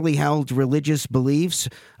sincerely held religious beliefs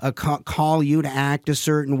call you to act a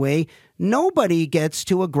certain way. Nobody gets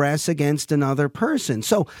to aggress against another person.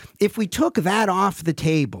 So if we took that off the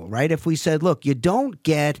table, right, if we said, look, you don't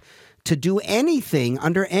get to do anything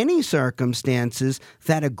under any circumstances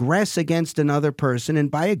that aggress against another person. And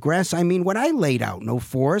by aggress, I mean what I laid out. No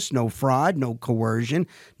force, no fraud, no coercion,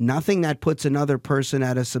 nothing that puts another person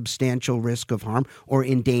at a substantial risk of harm or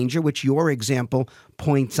in danger, which your example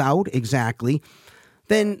points out exactly.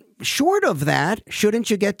 Then short of that, shouldn't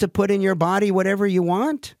you get to put in your body whatever you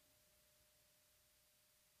want?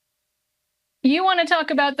 You want to talk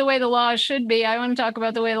about the way the law should be. I want to talk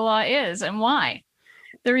about the way the law is and why.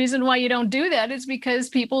 The reason why you don't do that is because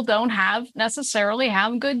people don't necessarily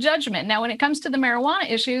have good judgment. Now, when it comes to the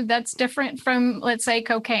marijuana issue, that's different from, let's say,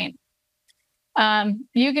 cocaine.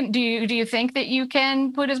 You can do you think that you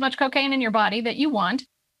can put as much cocaine in your body that you want?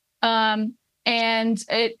 And if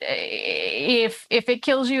it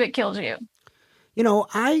kills you, it kills you. You know,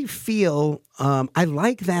 I feel I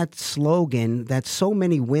like that slogan that so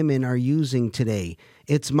many women are using today.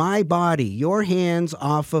 It's my body, your hands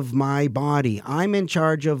off of my body. I'm in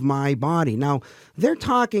charge of my body. Now, they're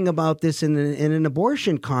talking about this in an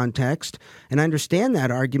abortion context, and I understand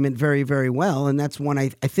that argument very, very well. And that's one I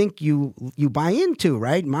think you buy into,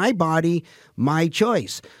 right? My body, my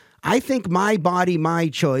choice. I think my body, my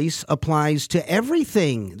choice applies to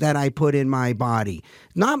everything that I put in my body.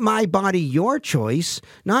 Not my body, your choice.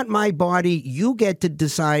 Not my body, you get to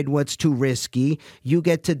decide what's too risky. You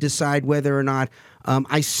get to decide whether or not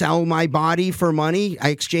I sell my body for money, I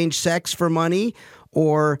exchange sex for money,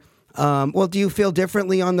 or, do you feel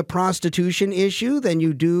differently on the prostitution issue than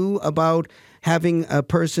you do about having a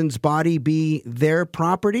person's body be their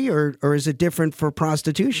property, or is it different for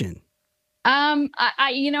prostitution?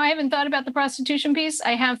 I haven't thought about the prostitution piece.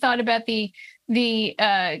 I have thought about the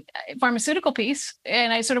pharmaceutical piece,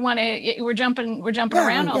 and I sort of want to. We're jumping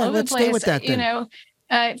around all over the place. Stay with that then.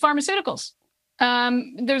 Pharmaceuticals.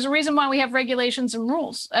 There's a reason why we have regulations and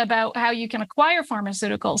rules about how you can acquire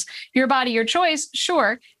pharmaceuticals. Your body, your choice,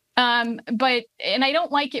 sure. And I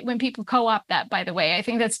don't like it when people co-opt that, by the way. I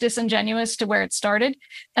think that's disingenuous to where it started.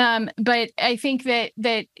 But I think that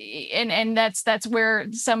that's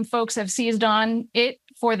where some folks have seized on it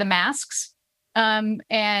for the masks, and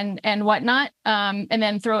whatnot, and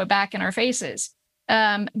then throw it back in our faces.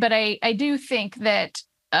 But I do think that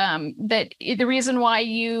the reason why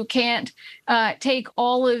you can't take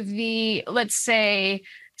all of the, let's say,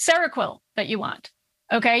 Seroquel that you want.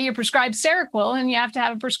 Okay, you're prescribed Seroquel, and you have to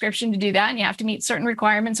have a prescription to do that, and you have to meet certain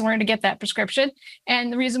requirements in order to get that prescription.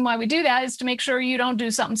 And the reason why we do that is to make sure you don't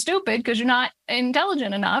do something stupid because you're not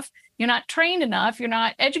intelligent enough, you're not trained enough, you're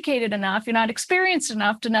not educated enough, you're not experienced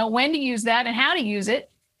enough to know when to use that and how to use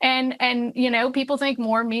it. And people think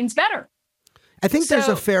more means better. I think there's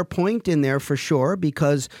a fair point in there for sure,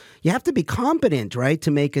 because you have to be competent, right, to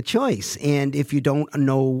make a choice. And if you don't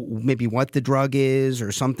know maybe what the drug is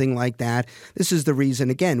or something like that, this is the reason,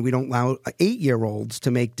 again, we don't allow 8-year-olds to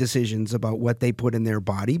make decisions about what they put in their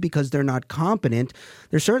body because they're not competent.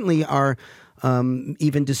 There certainly are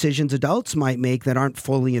even decisions adults might make that aren't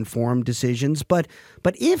fully informed decisions. But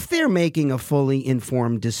if they're making a fully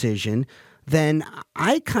informed decision, then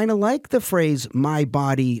I kind of like the phrase, my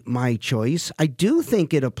body, my choice. I do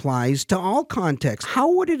think it applies to all contexts.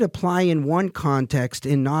 How would it apply in one context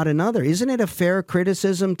and not another? Isn't it a fair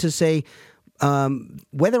criticism to say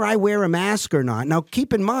whether I wear a mask or not? Now,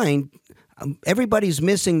 keep in mind, everybody's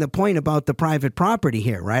missing the point about the private property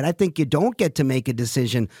here, right? I think you don't get to make a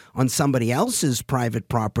decision on somebody else's private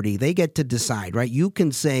property. They get to decide, right? You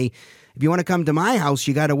can say, if you want to come to my house,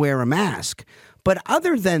 you got to wear a mask. But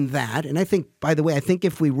other than that, and I think, by the way, I think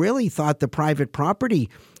if we really thought the private property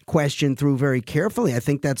question through very carefully, I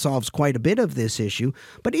think that solves quite a bit of this issue.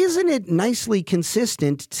 But isn't it nicely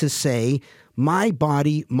consistent to say my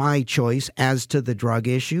body, my choice as to the drug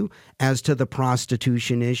issue, as to the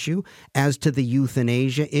prostitution issue, as to the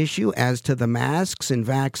euthanasia issue, as to the masks and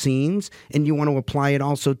vaccines, and you want to apply it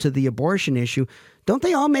also to the abortion issue? Don't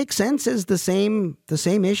they all make sense as the same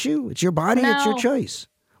issue? It's your body, It's your choice.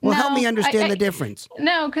 Well, help me understand the difference.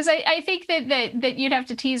 No, because I think that you'd have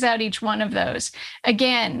to tease out each one of those.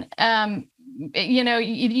 Again,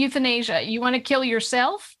 euthanasia, you want to kill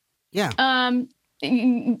yourself? Yeah.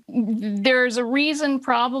 There's a reason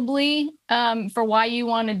probably for why you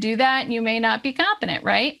want to do that. You may not be competent,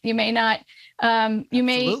 right? You may not.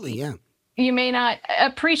 Absolutely, yeah.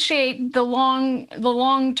 appreciate the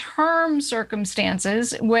long-term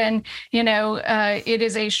circumstances when, it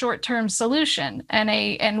is a short-term solution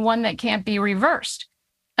and one that can't be reversed.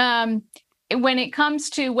 When it comes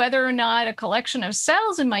to whether or not a collection of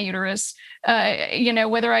cells in my uterus,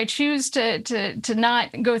 whether I choose to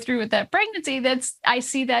not go through with that pregnancy, I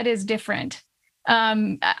see that as different.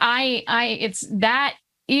 That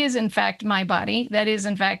is in fact my body. That is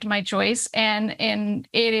in fact my choice, and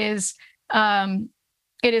it is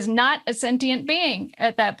not a sentient being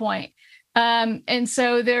at that point. And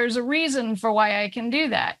so there's a reason for why I can do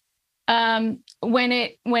that. When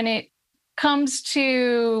it comes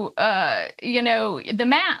to the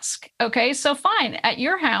mask, okay, so fine, at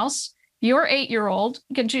your house, your 8-year-old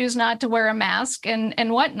can choose not to wear a mask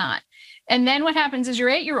and whatnot. And then what happens is your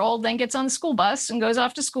 8-year-old then gets on the school bus and goes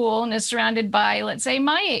off to school and is surrounded by, let's say,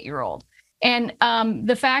 my 8-year-old. And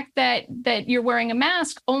the fact that you're wearing a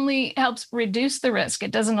mask only helps reduce the risk.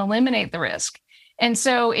 It doesn't eliminate the risk. And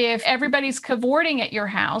so if everybody's cavorting at your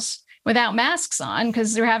house without masks on,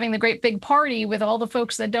 because they're having the great big party with all the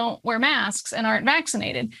folks that don't wear masks and aren't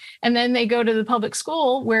vaccinated, and then they go to the public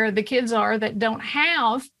school where the kids are that don't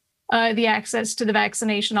have the access to the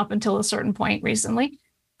vaccination up until a certain point recently,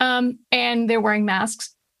 and they're wearing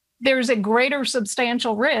masks, there's a greater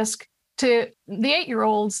substantial risk to the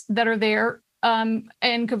 8-year-olds that are there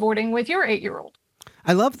and cavorting with your 8-year-old.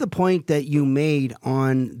 I love the point that you made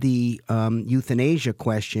on the euthanasia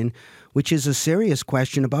question, which is a serious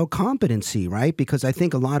question about competency, right? Because I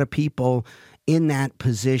think a lot of people in that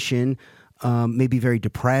position may be very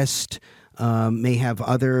depressed, may have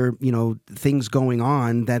other, things going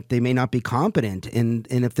on that they may not be competent. And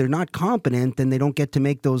if they're not competent, then they don't get to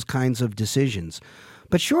make those kinds of decisions.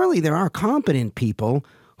 But surely there are competent people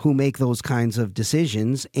who make those kinds of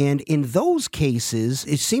decisions. And in those cases,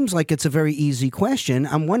 it seems like it's a very easy question.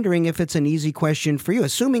 I'm wondering if it's an easy question for you,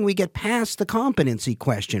 assuming we get past the competency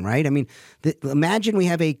question, right? I mean, imagine we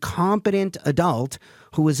have a competent adult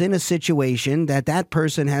who is in a situation that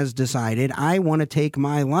person has decided, I want to take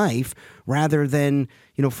my life rather than,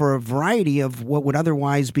 for a variety of what would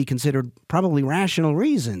otherwise be considered probably rational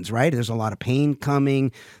reasons, right? There's a lot of pain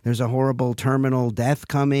coming. There's a horrible terminal death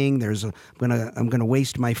coming. I'm going to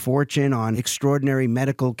waste my fortune on extraordinary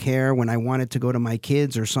medical care when I wanted to go to my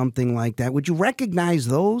kids or something like that. Would you recognize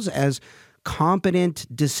those as competent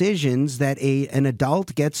decisions that an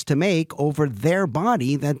adult gets to make over their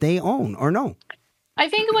body that they own, or no? I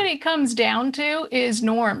think what it comes down to is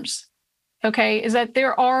norms. Okay, is that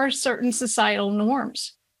there are certain societal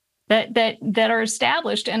norms that are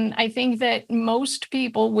established, and I think that most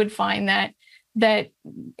people would find that it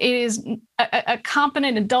is a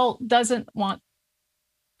competent adult doesn't want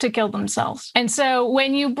to kill themselves, and so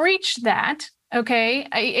when you breach that, okay,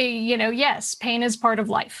 yes, pain is part of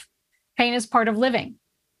life, pain is part of living.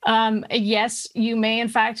 Yes, you may in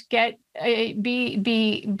fact be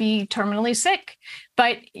terminally sick,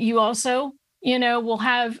 but you also will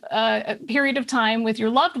have a period of time with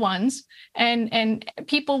your loved ones, and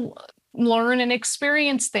people learn and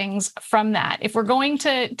experience things from that. If we're going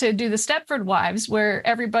to do the Stepford Wives, where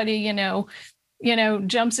everybody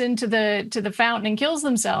jumps into the fountain and kills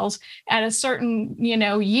themselves at a certain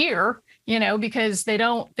year, because they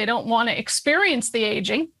don't want to experience the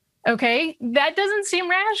aging. Okay, that doesn't seem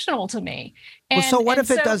rational to me. So what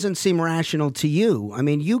if it doesn't seem rational to you? I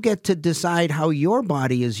mean, you get to decide how your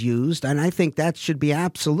body is used, and I think that should be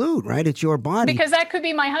absolute, right? It's your body. Because that could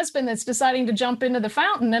be my husband that's deciding to jump into the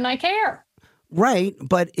fountain, and I care. Right,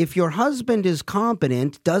 but if your husband is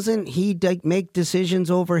competent, doesn't he make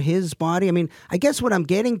decisions over his body? I mean, I guess what I'm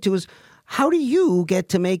getting to is, how do you get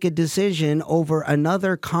to make a decision over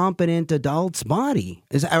another competent adult's body?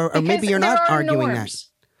 Or maybe you're not arguing norms.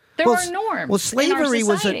 There are norms. Well,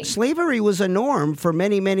 slavery was a norm for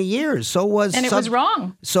many, many years. It was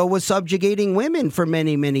wrong. So was subjugating women for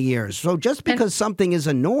many, many years. So just because something is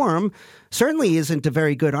a norm certainly isn't a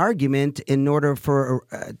very good argument in order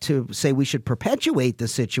to say we should perpetuate the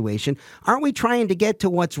situation. Aren't we trying to get to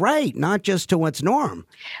what's right, not just to what's norm?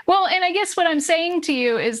 Well, and I guess what I'm saying to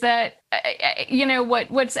you is that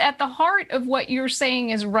what's at the heart of what you're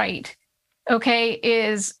saying is right. Okay,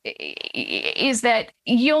 is that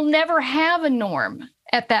you'll never have a norm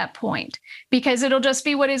at that point, because it'll just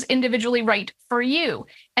be what is individually right for you.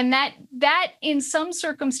 And that in some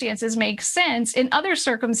circumstances makes sense. In other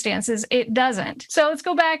circumstances, it doesn't. So let's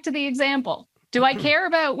go back to the example. Do I care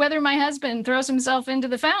about whether my husband throws himself into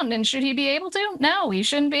the fountain, and should he be able to? No, he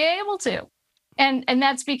shouldn't be able to. And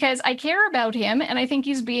that's because I care about him, and I think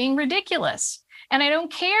he's being ridiculous. And I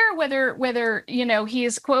don't care whether he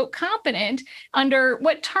is, quote, competent under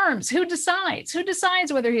what terms. Who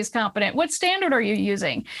decides whether he's competent? What standard are you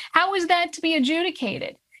using? How is that to be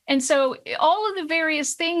adjudicated? And so all of the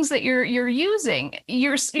various things that you're using,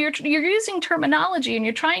 you're using terminology, and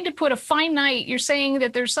you're trying to put a finite. You're saying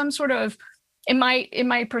that there's some sort of, in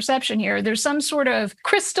my perception here, there's some sort of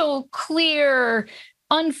crystal clear,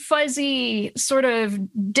 unfuzzy sort of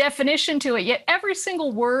definition to it. Yet every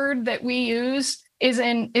single word that we use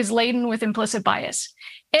is laden with implicit bias.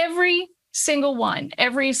 Every single one,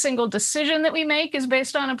 every single decision that we make is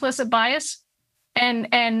based on implicit bias.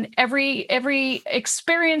 And every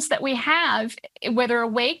experience that we have, whether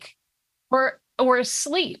awake or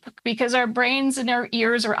asleep, because our brains and our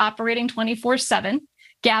ears are operating 24/7,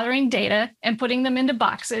 gathering data and putting them into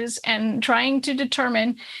boxes and trying to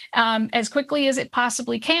determine as quickly as it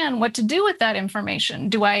possibly can what to do with that information.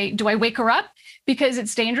 Do I wake her up because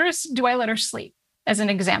it's dangerous? Do I let her sleep, as an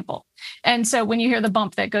example? And so when you hear the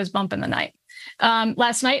bump, that goes bump in the night.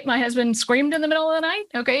 Last night, my husband screamed in the middle of the night.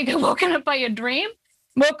 Okay, he got woken up by a dream,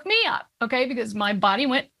 woke me up. Okay, because my body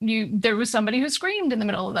went, there was somebody who screamed in the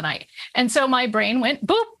middle of the night. And so my brain went,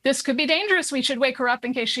 boop, this could be dangerous. We should wake her up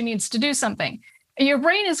in case she needs to do something. Your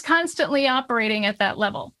brain is constantly operating at that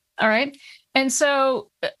level. All right. And so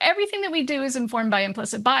everything that we do is informed by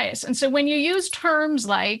implicit bias. And so when you use terms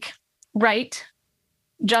like right,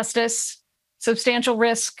 justice, substantial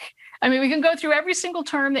risk, I mean, we can go through every single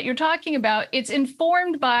term that you're talking about. It's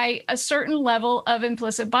informed by a certain level of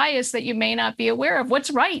implicit bias that you may not be aware of. What's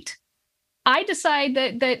right? I decide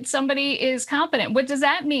that somebody is competent. What does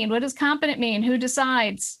that mean? What does competent mean? Who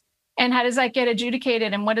decides? And how does that get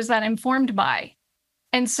adjudicated? And what is that informed by?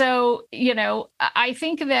 And so, I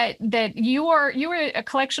think that you are a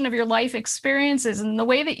collection of your life experiences, and the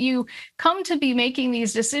way that you come to be making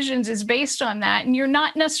these decisions is based on that. And you're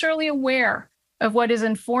not necessarily aware of what is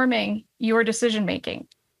informing your decision making.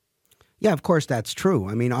 Yeah, of course, that's true.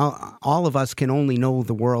 I mean, all of us can only know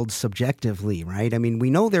the world subjectively, right? I mean,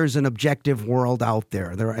 we know there's an objective world out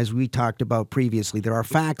there. As we talked about previously, there are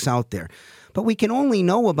facts out there. But we can only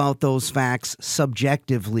know about those facts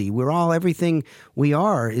subjectively. Everything we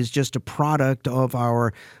are is just a product of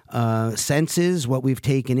our senses, what we've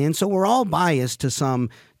taken in. So we're all biased to some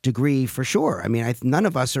degree, for sure. I mean, none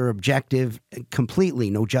of us are objective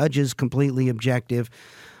completely. No judge is completely objective.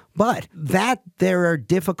 But there are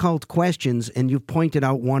difficult questions, and you've pointed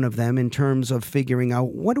out one of them in terms of figuring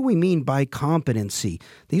out what do we mean by competency.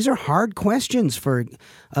 These are hard questions for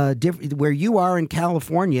where you are in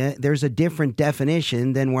California. There's a different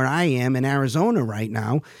definition than where I am in Arizona right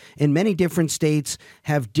now, and many different states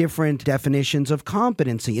have different definitions of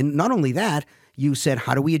competency. And not only that, you said,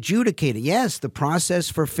 how do we adjudicate it? Yes, the process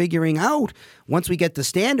for figuring out, once we get the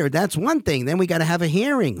standard, that's one thing. Then we got to have a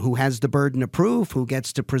hearing. Who has the burden of proof? Who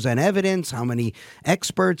gets to present evidence? How many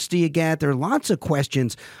experts do you get? There are lots of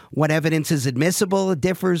questions. What evidence is admissible? It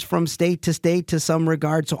differs from state to some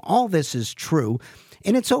regard. So all this is true.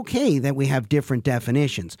 And it's okay that we have different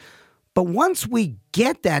definitions. But once we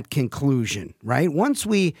get that conclusion, right, once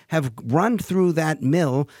we have run through that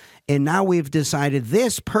mill and now we've decided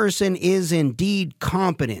this person is indeed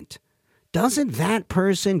competent, doesn't that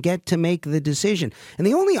person get to make the decision? And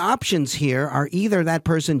the only options here are either that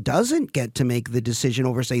person doesn't get to make the decision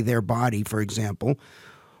over, say, their body, for example,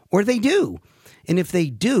 or they do. And if they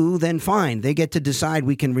do, then fine, they get to decide.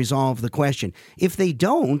 We can resolve the question. If they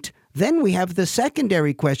don't, then we have the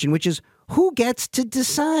secondary question, which is, who gets to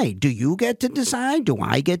decide? Do you get to decide? Do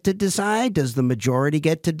I get to decide? Does the majority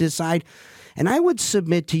get to decide? And I would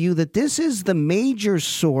submit to you that this is the major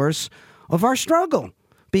source of our struggle.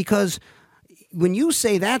 Because when you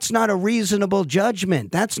say that's not a reasonable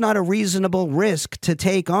judgment, that's not a reasonable risk to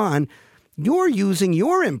take on, you're using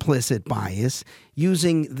your implicit bias,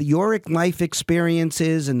 using your life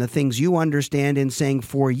experiences and the things you understand and saying,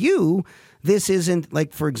 for you, this isn't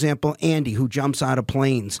like, for example, Andy, who jumps out of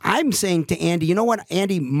planes. I'm saying to Andy, you know what,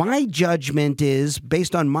 Andy, my judgment is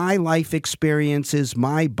based on my life experiences,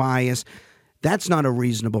 my bias. That's not a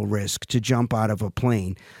reasonable risk to jump out of a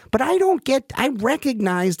plane. But I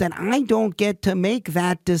recognize that I don't get to make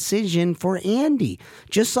that decision for Andy.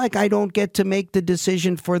 Just like I don't get to make the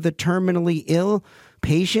decision for the terminally ill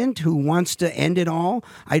patient who wants to end it all.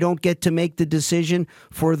 I don't get to make the decision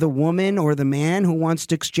for the woman or the man who wants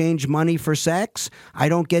to exchange money for sex. I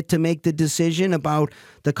don't get to make the decision about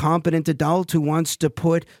the competent adult who wants to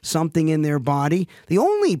put something in their body. The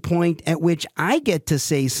only point at which I get to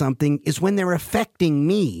say something is when they're affecting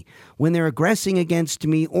me, when they're aggressing against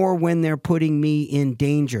me, or when they're putting me in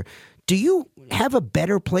danger. have a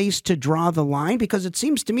better place to draw the line? Because it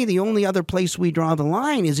seems to me the only other place we draw the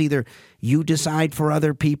line is either you decide for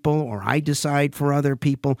other people or I decide for other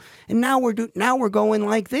people. And now we're going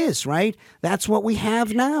like this, right? That's what we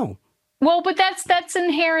have now. Well, but that's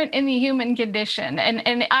inherent in the human condition.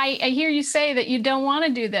 And I hear you say that you don't want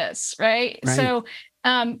to do this, right? So,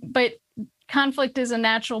 but conflict is a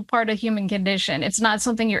natural part of human condition. It's not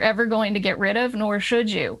something you're ever going to get rid of, nor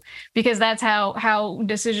should you, because that's how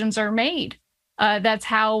decisions are made. That's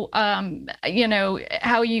how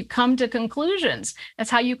how you come to conclusions. That's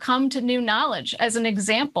how you come to new knowledge. As an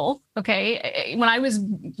example, okay, when I was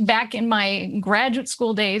back in my graduate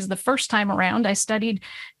school days, the first time around, I studied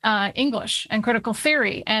English and critical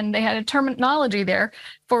theory, and they had a terminology there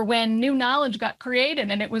for when new knowledge got created,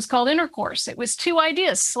 and it was called intercourse. It was two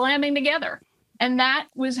ideas slamming together, and that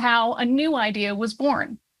was how a new idea was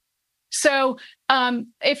born. So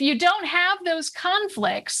if you don't have those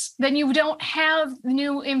conflicts, then you don't have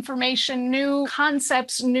new information, new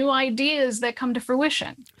concepts, new ideas that come to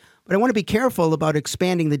fruition. But I want to be careful about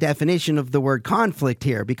expanding the definition of the word conflict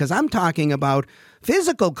here, because I'm talking about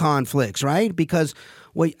physical conflicts, right? Because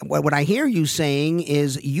what I hear you saying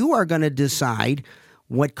is you are going to decide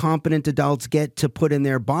what competent adults get to put in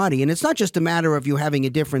their body. And it's not just a matter of you having a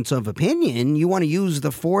difference of opinion. You want to use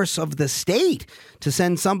the force of the state to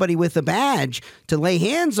send somebody with a badge to lay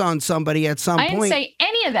hands on somebody at some point. I didn't say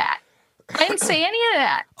any of that.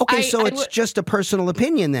 Okay, so it's just a personal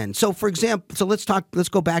opinion then. So for example, let's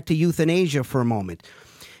go back to euthanasia for a moment.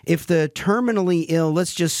 If the terminally ill,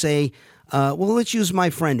 let's just say, let's use my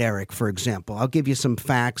friend Eric, for example. I'll give you some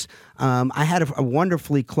facts. I had a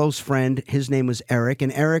wonderfully close friend. His name was Eric,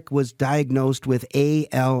 and Eric was diagnosed with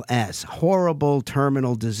ALS, horrible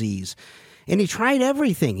terminal disease. And he tried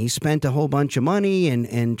everything. He spent a whole bunch of money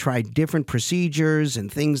and tried different procedures and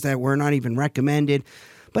things that were not even recommended.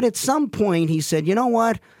 But at some point, he said, you know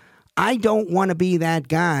what? I don't want to be that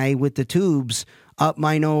guy with the tubes up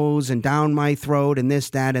my nose and down my throat and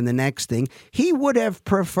this, that, and the next thing. He would have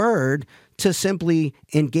preferred to simply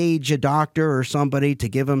engage a doctor or somebody to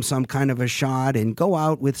give him some kind of a shot and go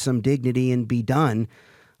out with some dignity and be done.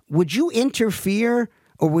 Would you interfere,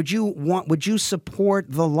 or would you support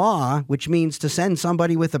the law, which means to send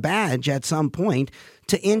somebody with a badge at some point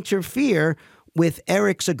to interfere with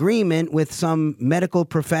Eric's agreement with some medical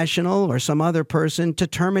professional or some other person to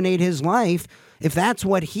terminate his life, if that's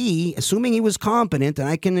what he, assuming he was competent, and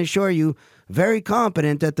I can assure you, very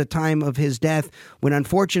competent at the time of his death, when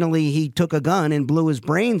unfortunately he took a gun and blew his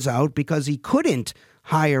brains out because he couldn't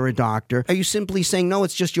hire a doctor. Are you simply saying, no,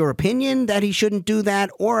 it's just your opinion that he shouldn't do that?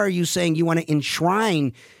 Or are you saying you want to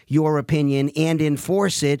enshrine your opinion and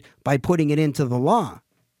enforce it by putting it into the law?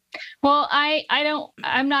 Well,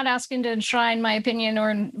 I'm not asking to enshrine my opinion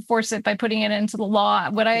or enforce it by putting it into the law.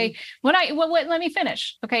 Let me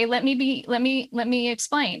finish. Okay. Let me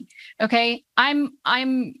explain. Okay.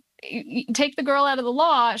 Take the girl out of the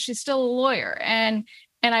law. She's still a lawyer. And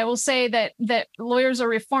I will say that lawyers are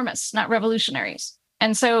reformists, not revolutionaries.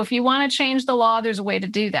 And so if you want to change the law, there's a way to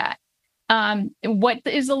do that. What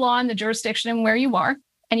is the law in the jurisdiction and where you are,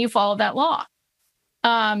 and you follow that law.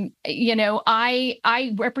 I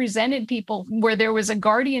represented people where there was a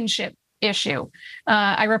guardianship issue.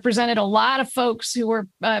 I represented a lot of folks who were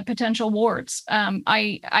potential wards.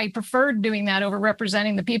 I preferred doing that over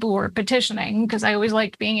representing the people who were petitioning, because I always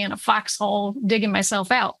liked being in a foxhole digging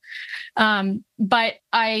myself out. But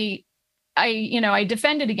I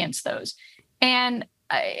defended against those. And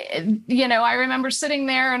I remember sitting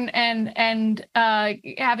there and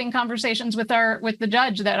having conversations with the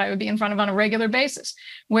judge that I would be in front of on a regular basis,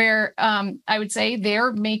 where I would say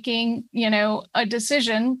they're making, a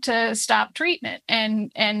decision to stop treatment.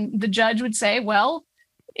 And the judge would say, well,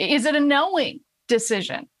 is it a knowing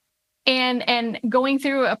decision? And going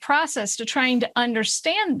through a process to trying to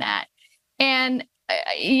understand that. And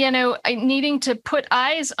needing to put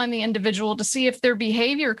eyes on the individual to see if their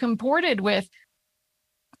behavior comported with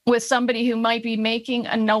somebody who might be making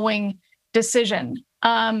a knowing decision.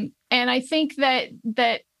 And I think that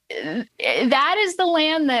is the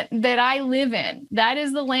land that I live in. That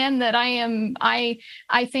is the land that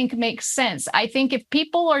I think makes sense. I think if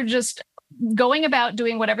people are just going about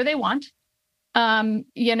doing whatever they want, and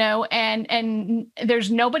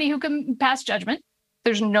there's nobody who can pass judgment.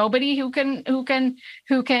 There's nobody who can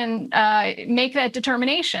make that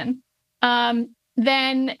determination.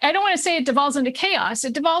 Then I don't want to say it devolves into chaos.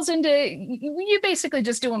 It devolves into you basically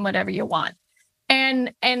just doing whatever you want.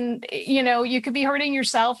 And you could be hurting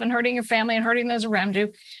yourself and hurting your family and hurting those around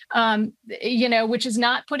you, which is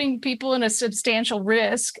not putting people in a substantial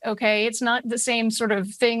risk. Okay. It's not the same sort of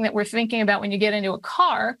thing that we're thinking about when you get into a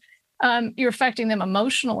car. You're affecting them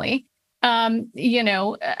emotionally.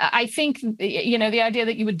 I think, the idea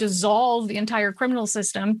that you would dissolve the entire criminal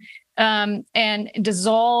system and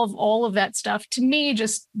dissolve all of that stuff, to me,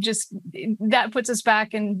 just that puts us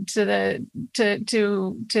back into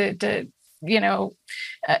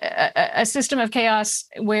a system of chaos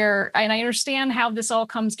where, and I understand how this all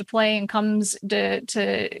comes to play and comes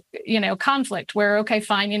to conflict where, okay,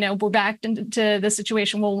 fine, we're back into the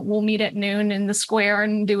situation. We'll meet at noon in the square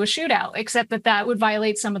and do a shootout, except that would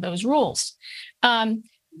violate some of those rules.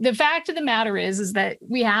 The fact of the matter is that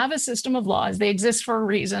we have a system of laws. They exist for a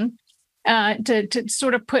reason, to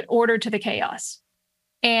sort of put order to the chaos.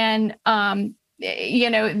 And,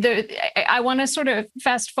 I want to sort of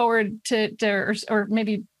fast forward or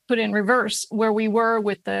maybe put in reverse where we were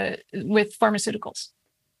with pharmaceuticals.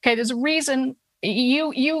 Okay, there's a reason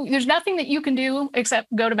there's nothing that you can do except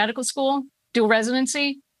go to medical school, do a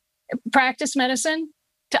residency, practice medicine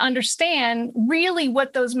to understand really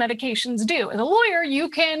what those medications do. As a lawyer, you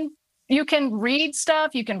can read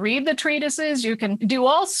stuff, you can read the treatises, you can do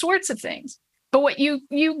all sorts of things. But what you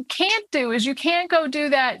can't do is you can't go do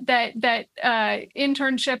that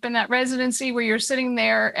internship and that residency where you're sitting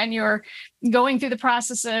there and you're going through the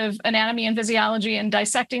process of anatomy and physiology and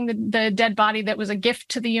dissecting the dead body that was a gift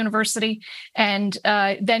to the university, and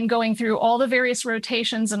then going through all the various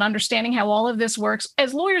rotations and understanding how all of this works.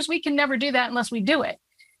 As lawyers, we can never do that unless we do it.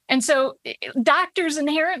 And so doctors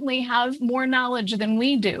inherently have more knowledge than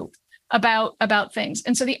we do about things.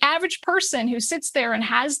 And so the average person who sits there and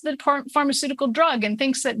has the pharmaceutical drug and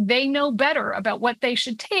thinks that they know better about what they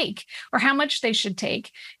should take or how much they should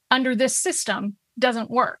take under this system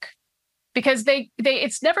doesn't work, because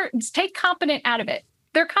it's take competent out of it.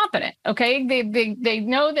 They're competent, okay? They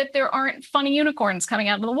know that there aren't funny unicorns coming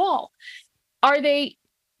out of the wall. Are they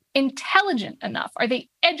intelligent enough? Are they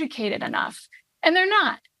educated enough? And they're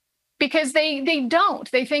not, because they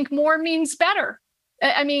don't. They think more means better.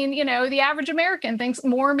 I mean, the average American thinks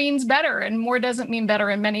more means better, and more doesn't mean better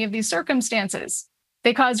in many of these circumstances.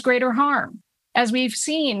 They cause greater harm, as we've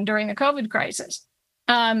seen during the COVID crisis,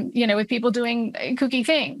 with people doing kooky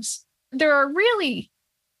things. There are really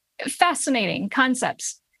fascinating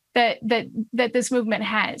concepts that this movement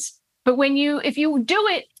has. But if you do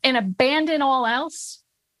it and abandon all else,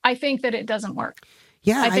 I think that it doesn't work.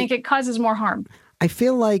 Yeah, I think it causes more harm. I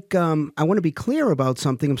feel like I want to be clear about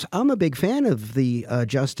something. I'm a big fan of the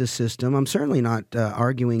justice system. I'm certainly not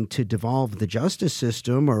arguing to devolve the justice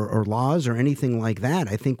system or laws or anything like that.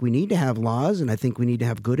 I think we need to have laws, and I think we need to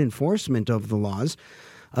have good enforcement of the laws.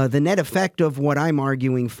 The net effect of what I'm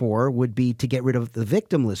arguing for would be to get rid of the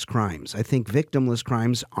victimless crimes. I think victimless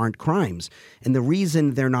crimes aren't crimes. And the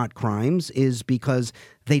reason they're not crimes is because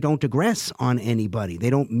they don't aggress on anybody. They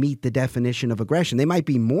don't meet the definition of aggression. They might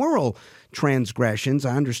be moral transgressions.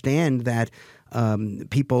 I understand that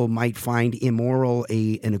people might find immoral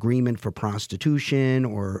an agreement for prostitution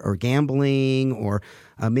or gambling or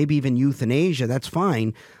maybe even euthanasia. That's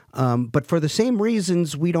fine. But for the same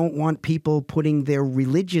reasons, we don't want people putting their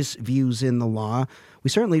religious views in the law. We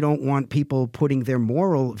certainly don't want people putting their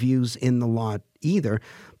moral views in the law either.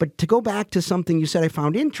 But to go back to something you said I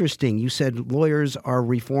found interesting, you said lawyers are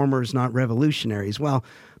reformers, not revolutionaries. Well,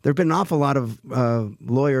 there have been an awful lot of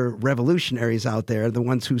lawyer revolutionaries out there, the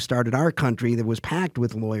ones who started our country that was packed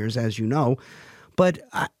with lawyers, as you know. But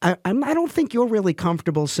I don't think you're really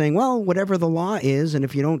comfortable saying, well, whatever the law is, and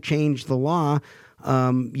if you don't change the law,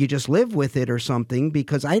 you just live with it or something,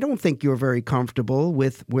 because I don't think you're very comfortable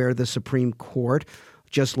with where the Supreme Court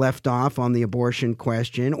just left off on the abortion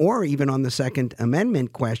question or even on the Second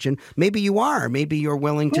Amendment question. Maybe you are. Maybe you're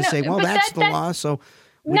willing to say, well, that's the law, so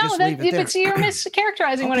we just leave it there. But you're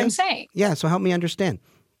mischaracterizing what I'm saying. Yeah, so help me understand.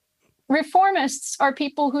 Reformists are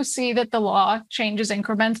people who see that the law changes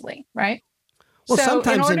incrementally, right? Well, so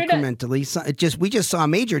sometimes incrementally. We just saw a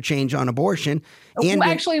major change on abortion. And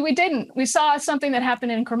actually, we didn't. We saw something that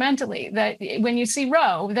happened incrementally, that when you see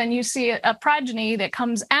Roe, then you see a progeny that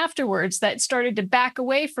comes afterwards that started to back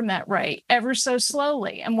away from that right ever so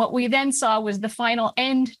slowly. And what we then saw was the final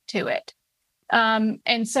end to it.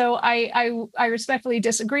 And so I respectfully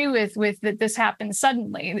disagree with that this happened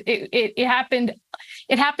suddenly. It happened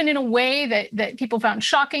in a way that people found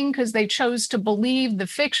shocking because they chose to believe the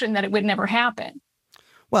fiction that it would never happen.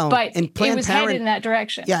 Well, but it was headed in that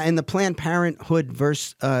direction. Yeah, in the Planned Parenthood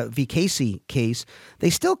versus v. Casey case, they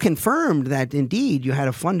still confirmed that indeed you had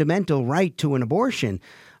a fundamental right to an abortion.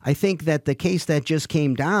 I think that the case that just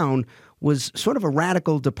came down was sort of a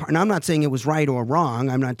radical departure. Now, I'm not saying it was right or wrong.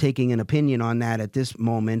 I'm not taking an opinion on that at this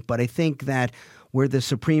moment. But I think that where the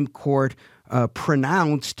Supreme Court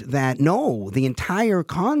pronounced that no, the entire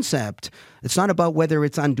concept, it's not about whether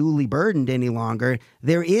it's unduly burdened any longer.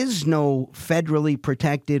 There is no federally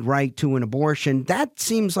protected right to an abortion. That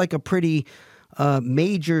seems like a pretty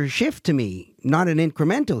major shift to me, not an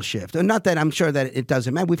incremental shift. Not that I'm sure that it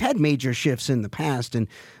doesn't matter. We've had major shifts in the past in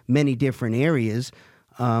many different areas.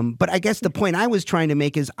 But I guess the point I was trying to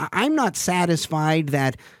make is I'm not satisfied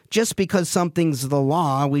that just because something's the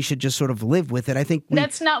law, we should just sort of live with it. I think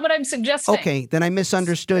that's not what I'm suggesting. Okay, then I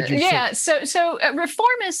misunderstood you. Yeah. So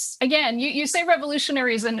reformists, again, you say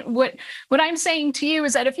revolutionaries, and what I'm saying to you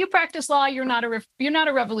is that if you practice law, you're not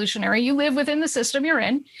a revolutionary. You live within the system you're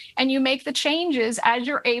in, and you make the changes as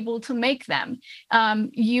you're able to make them.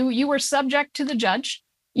 You are subject to the judge.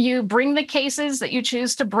 You bring the cases that you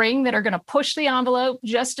choose to bring that are going to push the envelope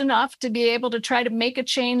just enough to be able to try to make a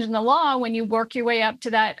change in the law when you work your way up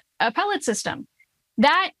to that appellate system.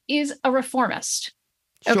 That is a reformist.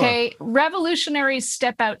 Sure. Okay. Revolutionaries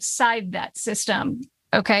step outside that system.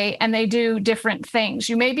 Okay. And they do different things.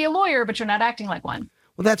 You may be a lawyer, but you're not acting like one.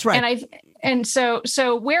 Well, that's right. And so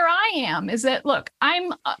where I am is that, look,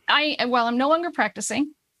 I'm no longer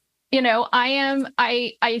practicing.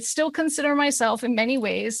 I still consider myself in many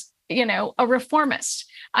ways, a reformist.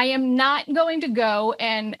 I am not going to go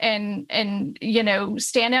and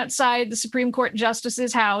stand outside the Supreme Court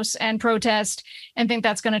justice's house and protest and think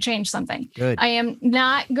that's going to change something. Good. I am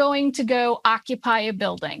not going to go occupy a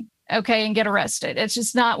building. Okay, and get arrested. It's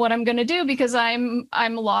just not what I'm going to do because I'm a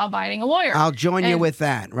law-abiding lawyer. I'll join you with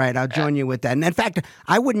that, right? I'll join you with that. And in fact,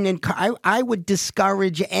 I would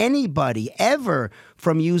discourage anybody ever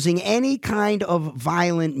from using any kind of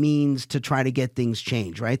violent means to try to get things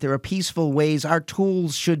changed, right? There are peaceful ways. Our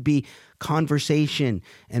tools should be conversation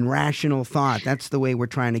and rational thought. That's the way we're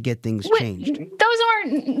trying to get things changed. Those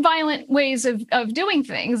aren't violent ways of doing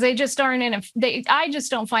things. They just aren't I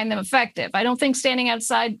just don't find them effective. I don't think standing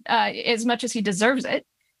outside as much as he deserves it.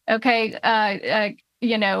 Okay.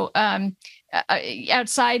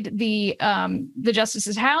 Outside the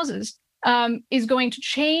justices' houses is going to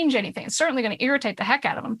change anything. It's certainly going to irritate the heck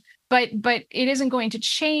out of them. But it isn't going to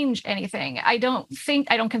change anything. I don't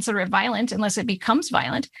consider it violent unless it becomes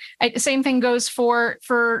violent. The same thing goes for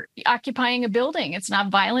occupying a building. It's not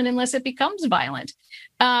violent unless it becomes violent.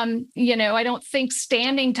 I don't think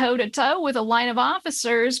standing toe to toe with a line of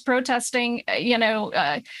officers protesting,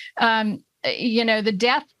 the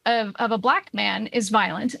death of a black man is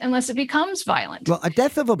violent unless it becomes violent. Well, a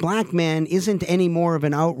death of a black man isn't any more of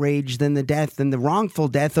an outrage than the wrongful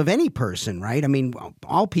death of any person, right? I mean,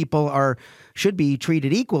 all people should be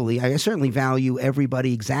treated equally. I certainly value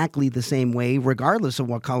everybody exactly the same way, regardless of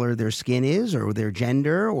what color their skin is or their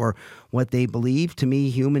gender or what they believe. To me,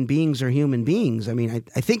 human beings are human beings. I mean,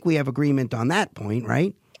 I think we have agreement on that point,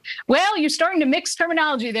 right? Well, you're starting to mix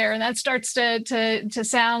terminology there, and that starts to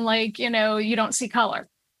sound like, you don't see color.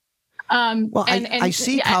 I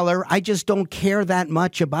see color. I just don't care that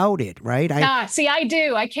much about it, right? I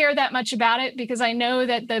do. I care that much about it because I know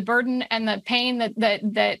that the burden and the pain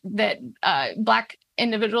that Black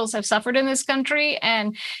individuals have suffered in this country,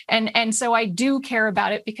 and so I do care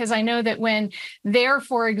about it because I know that when they're,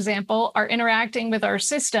 for example, are interacting with our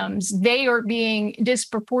systems, they are being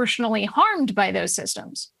disproportionately harmed by those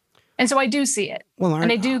systems. And so I do see it,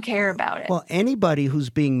 and I do care about it. Well, anybody who's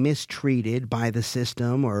being mistreated by the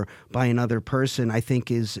system or by another person, I think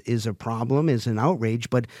is a problem, is an outrage.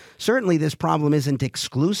 But certainly this problem isn't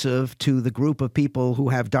exclusive to the group of people who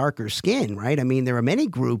have darker skin, right? I mean, there are many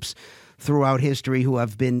groups throughout history who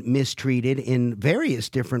have been mistreated in various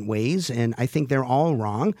different ways, and I think they're all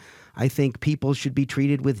wrong. I think people should be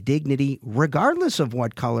treated with dignity regardless of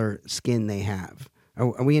what color skin they have.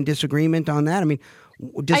 Are we in disagreement on that? I mean,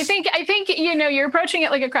 I think you're approaching it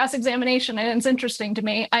like a cross-examination, and it's interesting to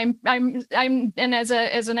me. I'm and as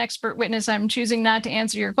an expert witness, I'm choosing not to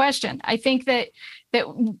answer your question. I think that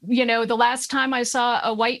the last time I saw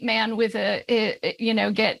a white man with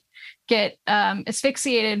get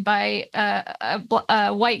asphyxiated by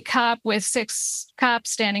a white cop with 6 cops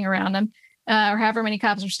standing around him, or however many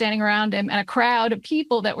cops are standing around him, and a crowd of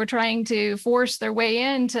people that were trying to force their way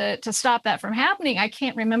in to stop that from happening. I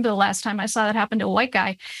can't remember the last time I saw that happen to a white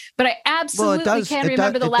guy, but I absolutely can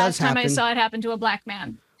remember the last time I saw it happen to a black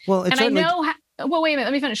man. Well, and certainly... I know. Well, wait a minute.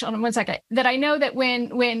 Let me finish on 1 second. That I know that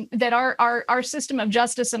when our system of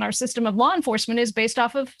justice and our system of law enforcement is based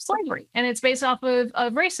off of slavery, and it's based off of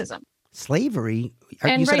racism. Slavery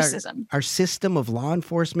and racism. Our system of law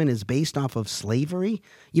enforcement is based off of slavery?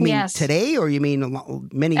 You mean today, or you mean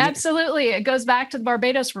many? Absolutely. It goes back to the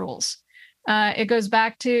Barbados rules. It goes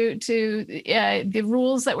back to the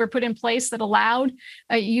rules that were put in place that allowed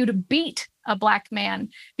you to beat a black man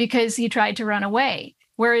because he tried to run away.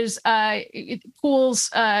 Whereas Poole's,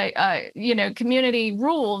 community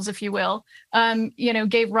rules, if you will,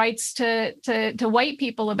 gave rights to white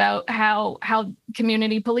people about how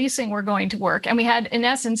community policing were going to work. And we had, in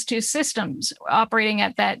essence, two systems operating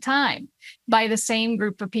at that time by the same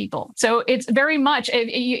group of people. So it's very much,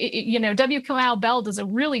 W. Kamau Bell does a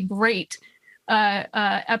really great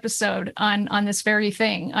episode on this very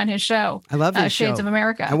thing on his show. I love his Shades show. of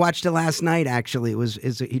America. I watched it last night. Actually,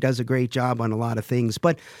 he does a great job on a lot of things.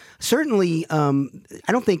 But certainly, I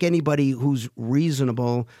don't think anybody who's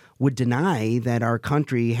reasonable would deny that our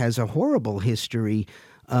country has a horrible history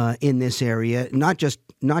in this area, not just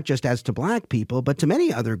as to black people, but to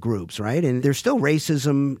many other groups, right? And there's still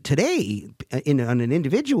racism today on an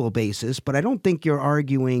individual basis. But I don't think you're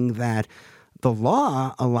arguing that the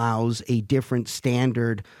law allows a different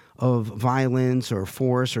standard of violence or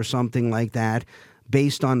force or something like that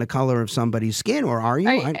based on the color of somebody's skin, or are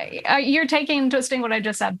you? You're taking and twisting what I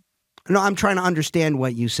just said. No, I'm trying to understand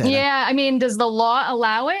what you said. Yeah, I mean, does the law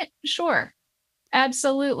allow it? Sure.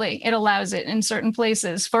 Absolutely. It allows it in certain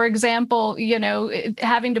places. For example,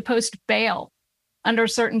 having to post bail under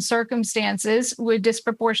certain circumstances would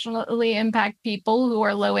disproportionately impact people who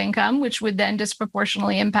are low income, which would then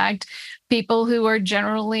disproportionately impact people who are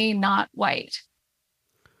generally not white.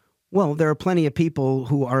 Well, there are plenty of people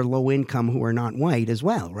who are low income who are not white as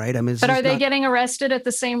well, right? I mean, but are they getting arrested at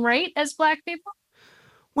the same rate as black people?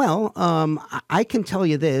 Well, I can tell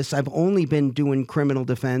you this. I've only been doing criminal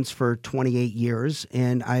defense for 28 years,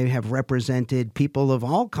 and I have represented people of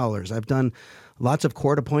all colors. I've done lots of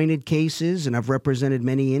court-appointed cases, and I've represented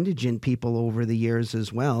many indigent people over the years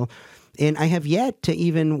as well. And I have yet to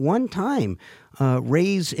even one time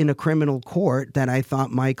raise in a criminal court that I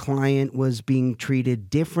thought my client was being treated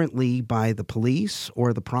differently by the police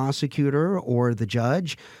or the prosecutor or the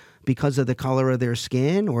judge because of the color of their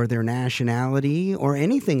skin or their nationality or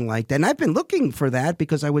anything like that. And I've been looking for that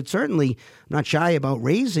because I would certainly not shy about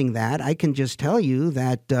raising that. I can just tell you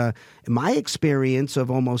that my experience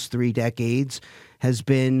of almost 3 decades has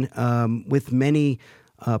been with many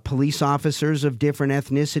police officers of different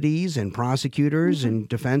ethnicities and prosecutors and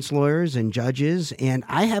defense lawyers and judges. And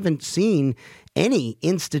I haven't seen any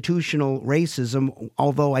institutional racism,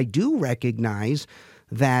 although I do recognize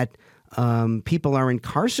that people are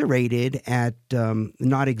incarcerated at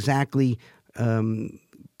not exactly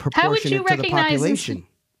proportionate to the population.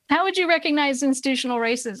 How would you recognize institutional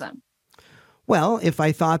racism? Well, if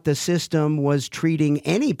I thought the system was treating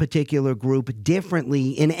any particular group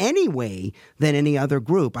differently in any way than any other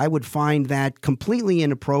group, I would find that completely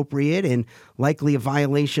inappropriate and likely a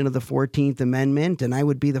violation of the 14th Amendment, and I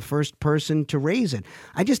would be the first person to raise it.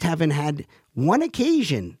 I just haven't had one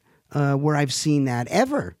occasion where I've seen that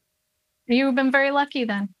ever. You've been very lucky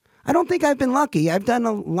then. I don't think I've been lucky. I've done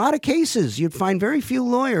a lot of cases. You'd find very few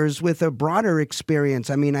lawyers with a broader experience.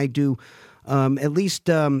 I mean, I do at least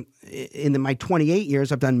in my 28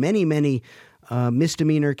 years, I've done many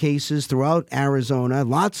misdemeanor cases throughout Arizona,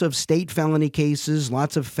 lots of state felony cases,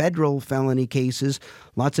 lots of federal felony cases,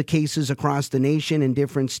 lots of cases across the nation in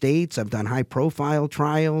different states. I've done high-profile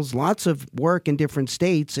trials, lots of work in different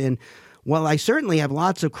states. And while I certainly have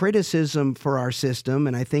lots of criticism for our system,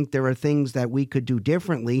 and I think there are things that we could do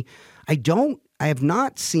differently, I have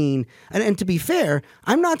not seen, and to be fair,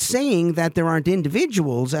 I'm not saying that there aren't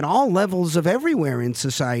individuals at all levels of everywhere in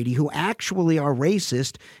society who actually are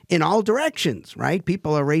racist in all directions, right?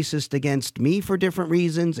 People are racist against me for different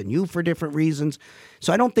reasons and you for different reasons.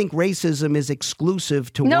 So I don't think racism is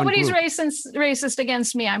exclusive to Nobody's one group. Racist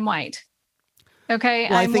against me. I'm white. Okay,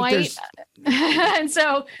 well, I'm white. And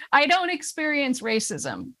so I don't experience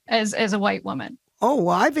racism as a white woman. Oh,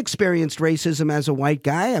 well, I've experienced racism as a white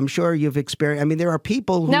guy. I'm sure you've experienced. I mean, there are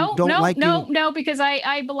people who don't like you. No, because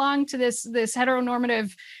I belong to this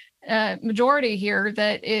heteronormative majority here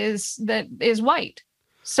that is white.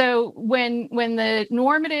 So when the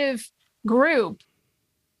normative group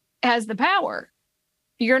has the power,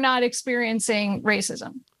 you're not experiencing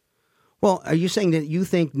racism. Well, are you saying that you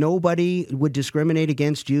think nobody would discriminate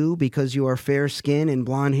against you because you are fair skin and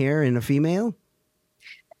blonde hair and a female?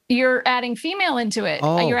 You're adding female into it.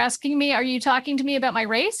 Oh. You're asking me, are you talking to me about my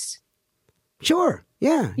race? Sure.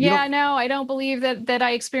 Yeah. Yeah, no, I don't believe that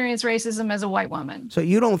I experience racism as a white woman. So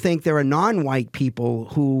you don't think there are non-white people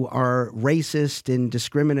who are racist and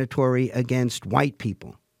discriminatory against white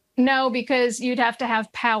people? No, because you'd have to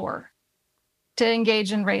have power to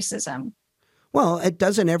engage in racism. Well,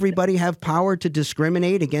 doesn't everybody have power to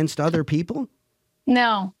discriminate against other people?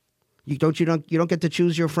 No. You don't get to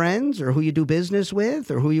choose your friends or who you do business with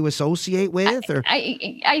or who you associate with. Or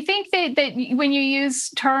I think that when you use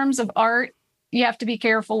terms of art, you have to be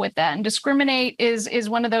careful with that. And discriminate is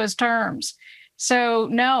one of those terms. So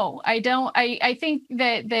no, I don't. I think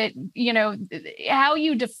that how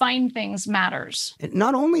you define things matters.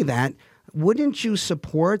 Not only that, wouldn't you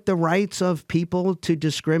support the rights of people to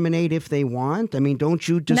discriminate if they want? I mean, don't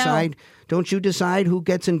you decide? No. Don't you decide who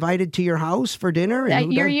gets invited to your house for dinner?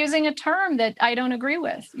 And you're using a term that I don't agree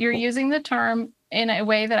with. You're using the term in a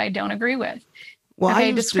way that I don't agree with. Well,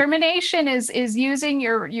 okay, discrimination is using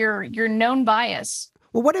your known bias.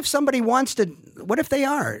 Well, what if somebody wants to? What if they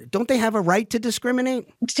are? Don't they have a right to discriminate?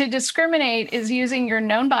 To discriminate is using your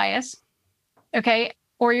known bias, okay,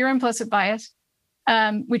 or your implicit bias,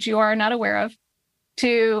 which you are not aware of,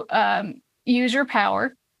 to use your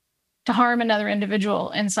power to harm another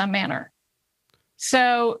individual in some manner.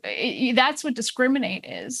 So that's what discriminate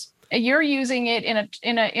is. You're using it in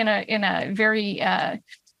a very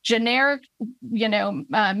generic,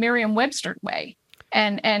 Merriam-Webster way,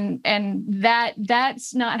 and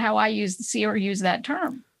that's not how I see or use that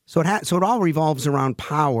term. So it all revolves around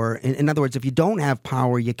power. In other words, if you don't have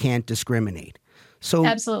power, you can't discriminate. So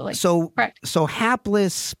absolutely. Correct. So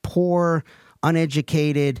hapless, poor,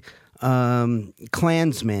 uneducated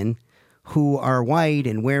Klansmen who are white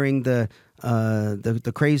and wearing the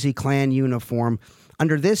crazy Klan uniform,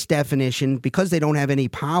 under this definition, because they don't have any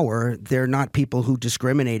power, they're not people who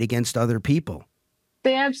discriminate against other people.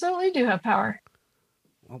 They absolutely do have power.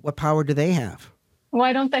 What power do they have?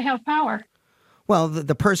 Why don't they have power? Well,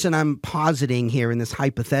 the person I'm positing here in this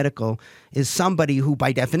hypothetical is somebody who,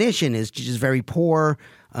 by definition, is just very poor,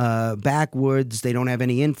 backwoods. They don't have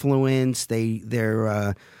any influence.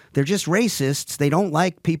 They're just racists. They don't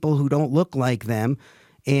like people who don't look like them.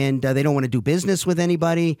 And they don't want to do business with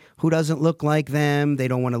anybody who doesn't look like them. They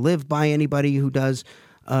don't want to live by anybody who doesn't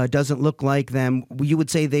look like them. You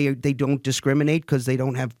would say they don't discriminate because they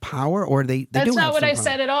don't have power, or they do have That's not what I power.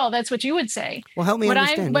 said at all. That's what you would say. Well, help me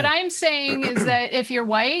understand. What I'm saying is that if you're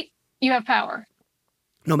white, you have power.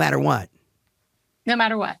 No matter what. No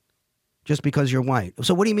matter what. Just because you're white.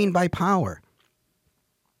 So what do you mean by power?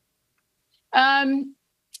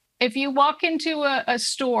 If you walk into a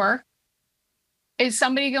store, is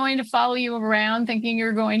somebody going to follow you around thinking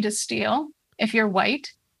you're going to steal? If you're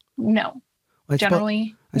white, no.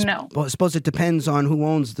 Generally, no. Well, I suppose it depends on who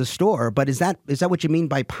owns the store. But is that what you mean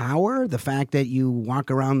by power? The fact that you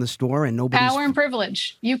walk around the store and nobody's... Power and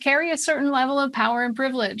privilege. You carry a certain level of power and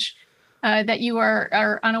privilege that you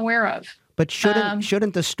are unaware of. But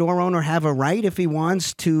shouldn't the store owner have a right if he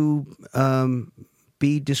wants to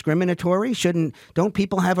be discriminatory? Don't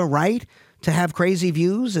people have a right to have crazy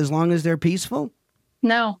views as long as they're peaceful?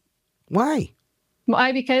 No. Why?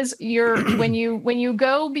 Why? Because when you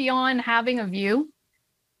go beyond having a view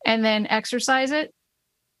and then exercise it,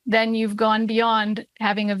 then you've gone beyond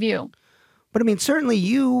having a view. But I mean, certainly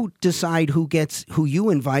you decide who you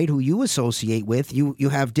invite, who you associate with. You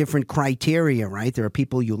have different criteria, right? There are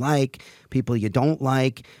people you like, people you don't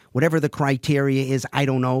like. Whatever the criteria is, I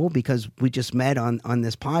don't know, because we just met on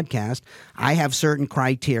this podcast. I have certain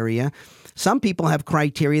criteria. Some people have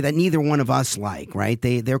criteria that neither one of us like, right?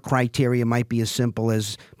 Their criteria might be as simple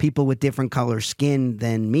as people with different color skin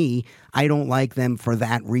than me. I don't like them for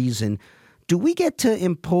that reason. Do we get to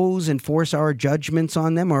impose and force our judgments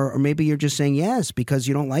on them? Or maybe you're just saying, yes, because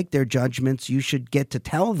you don't like their judgments, you should get to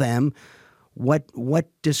tell them what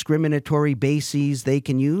discriminatory bases they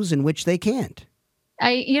can use and which they can't.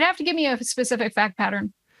 You'd have to give me a specific fact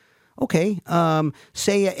pattern. Okay.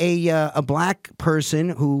 Say a black person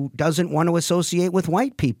who doesn't want to associate with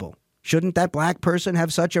white people. Shouldn't that black person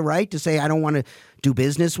have such a right to say, I don't want to do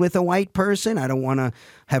business with a white person. I don't want to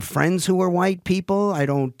have friends who are white people. I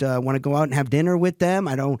don't want to go out and have dinner with them.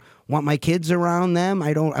 I don't want my kids around them.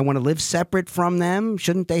 I want to live separate from them.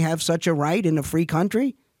 Shouldn't they have such a right in a free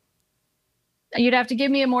country? You'd have to give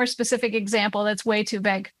me a more specific example. That's way too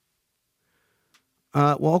vague.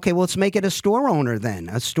 Well, let's make it a store owner then.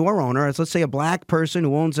 A store owner, let's say a black person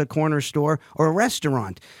who owns a corner store or a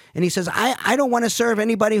restaurant. And he says, I don't want to serve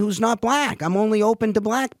anybody who's not black. I'm only open to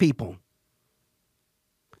black people.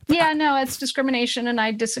 Yeah, no, it's discrimination, and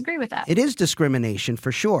I disagree with that. It is discrimination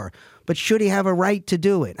for sure. But should he have a right to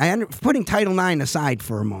do it? Putting Title IX aside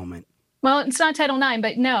for a moment. Well, it's not Title IX,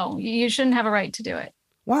 but no, you shouldn't have a right to do it.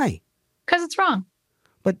 Why? Because it's wrong.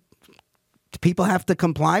 But do people have to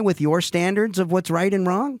comply with your standards of what's right and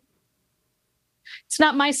wrong? It's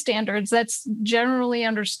not my standards. That's generally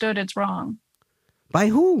understood it's wrong. By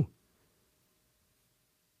who?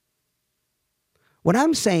 What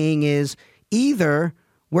I'm saying is either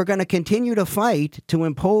we're going to continue to fight to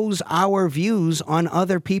impose our views on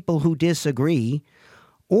other people who disagree,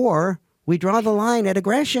 or we draw the line at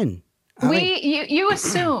aggression. You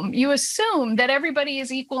assume that everybody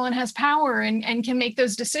is equal and has power and can make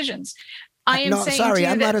those decisions. I'm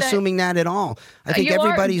not assuming that at all. I think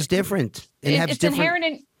everybody's different and has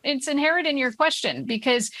different. It's inherent in your question,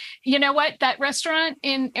 because you know what, that restaurant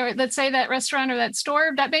let's say that restaurant or that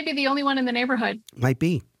store, that may be the only one in the neighborhood. Might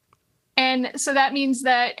be. And so that means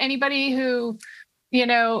that anybody who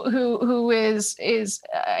is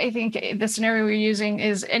I think the scenario we're using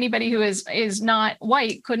is anybody who is not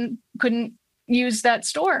white couldn't use that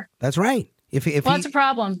store. That's right. That's a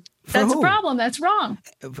problem. That's a problem. That's wrong.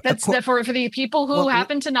 That's for the people who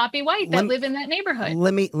happen to not be white that live in that neighborhood.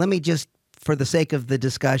 Let me just, for the sake of the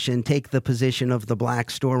discussion, take the position of the black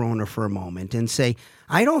store owner for a moment and say,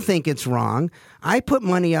 I don't think it's wrong. I put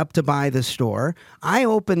money up to buy the store. I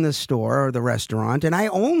open the store or the restaurant, and I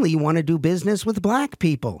only want to do business with black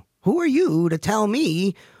people. Who are you to tell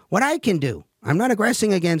me what I can do? I'm not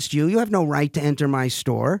aggressing against you. You have no right to enter my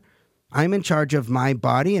store. I'm in charge of my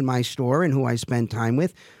body and my store and who I spend time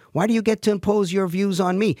with. Why do you get to impose your views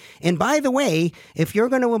on me? And by the way, if you're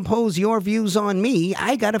going to impose your views on me,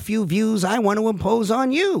 I got a few views I want to impose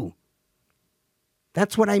on you.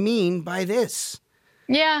 That's what I mean by this.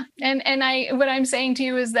 Yeah. And what I'm saying to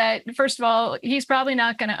you is that, first of all, he's probably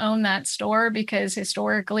not going to own that store because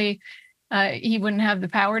historically he wouldn't have the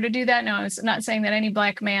power to do that. No, it's not saying that any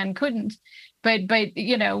black man couldn't. But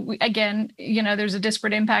again, there's a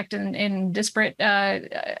disparate impact in disparate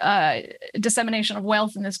dissemination of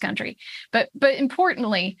wealth in this country. But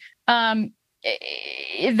importantly,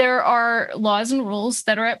 there are laws and rules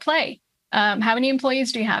that are at play. How many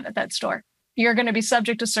employees do you have at that store? You're going to be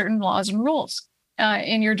subject to certain laws and rules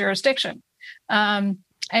in your jurisdiction. And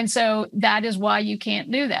so that is why you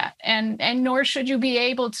can't do that. And nor should you be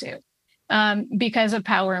able to because of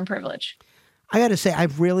power and privilege. I got to say,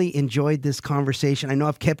 I've really enjoyed this conversation. I know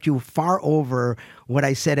I've kept you far over what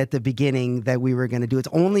I said at the beginning that we were going to do. It's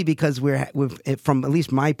only because we've, from at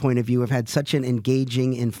least my point of view, have had such an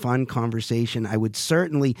engaging and fun conversation. I would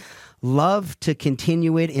certainly love to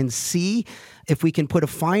continue it and see if we can put a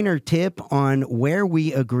finer tip on where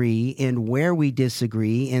we agree and where we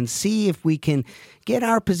disagree, and see if we can get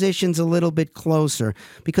our positions a little bit closer.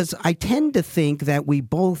 Because I tend to think that we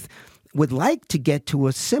both would like to get to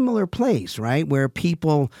a similar place, right? Where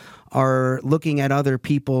people are looking at other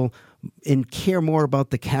people and care more about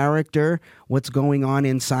the character, what's going on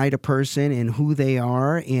inside a person and who they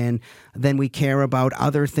are. And then we care about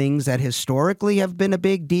other things that historically have been a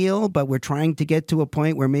big deal, but we're trying to get to a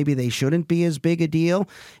point where maybe they shouldn't be as big a deal,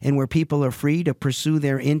 and where people are free to pursue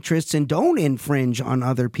their interests and don't infringe on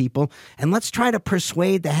other people. And let's try to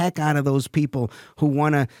persuade the heck out of those people who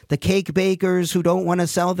the cake bakers who don't want to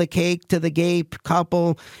sell the cake to the gay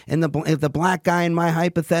couple, and the black guy in my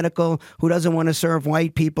hypothetical who doesn't want to serve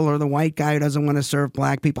white people, or the white guy who doesn't want to serve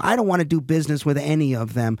black people. I don't want to do business with any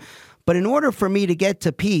of them. But in order for me to get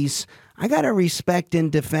to peace, I got to respect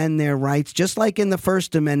and defend their rights, just like in the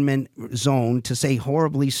First Amendment zone, to say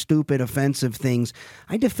horribly stupid, offensive things.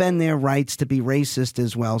 I defend their rights to be racist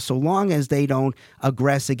as well, so long as they don't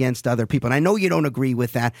aggress against other people. And I know you don't agree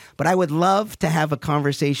with that, but I would love to have a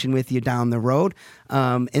conversation with you down the road.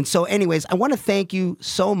 And so anyways, I want to thank you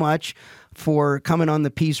so much for coming on the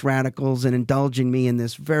Peace Radicals and indulging me in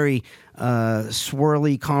this very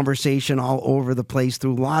swirly conversation all over the place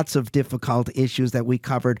through lots of difficult issues that we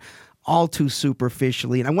covered all too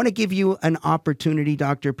superficially. And I want to give you an opportunity,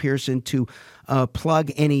 Dr. Pearson, to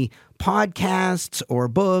plug any podcasts or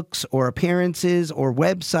books or appearances or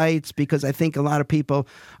websites, because I think a lot of people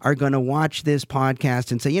are going to watch this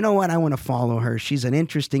podcast and say, you know what, I want to follow her. She's an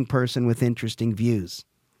interesting person with interesting views.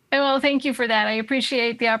 Well, thank you for that. I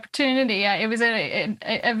appreciate the opportunity. It was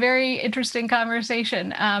a very interesting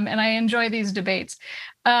conversation, and I enjoy these debates.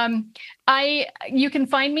 You can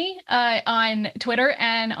find me on Twitter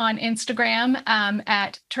and on Instagram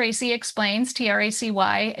at Tracy Explains,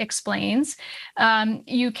 TRACY Explains.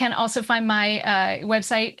 You can also find my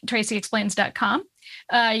website, tracyexplains.com.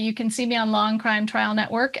 You can see me on Law and Crime Trial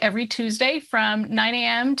Network every Tuesday from 9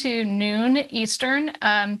 a.m. to noon Eastern.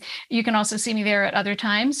 You can also see me there at other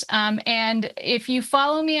times. And if you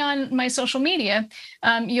follow me on my social media,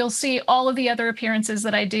 you'll see all of the other appearances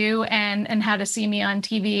that I do and how to see me on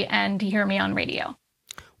TV and to hear me on radio.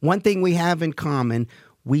 One thing we have in common,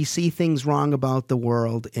 we see things wrong about the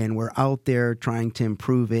world, and we're out there trying to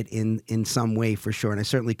improve it in some way, for sure. And I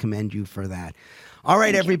certainly commend you for that. All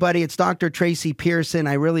right, everybody, it's Dr. Tracy Pearson.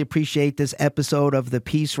 I really appreciate this episode of the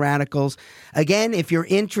Peace Radicals. Again, if you're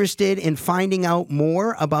interested in finding out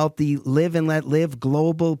more about the Live and Let Live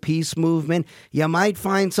global peace movement, you might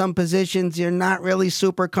find some positions you're not really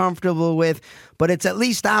super comfortable with, but it's at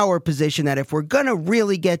least our position that if we're going to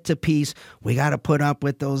really get to peace, we got to put up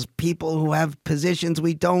with those people who have positions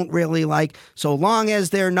we don't really like, so long as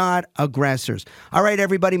they're not aggressors. All right,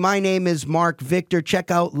 everybody, my name is Mark Victor. Check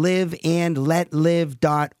out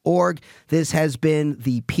liveandletlive.org. This has been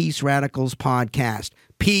the Peace Radicals podcast.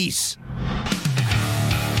 Peace.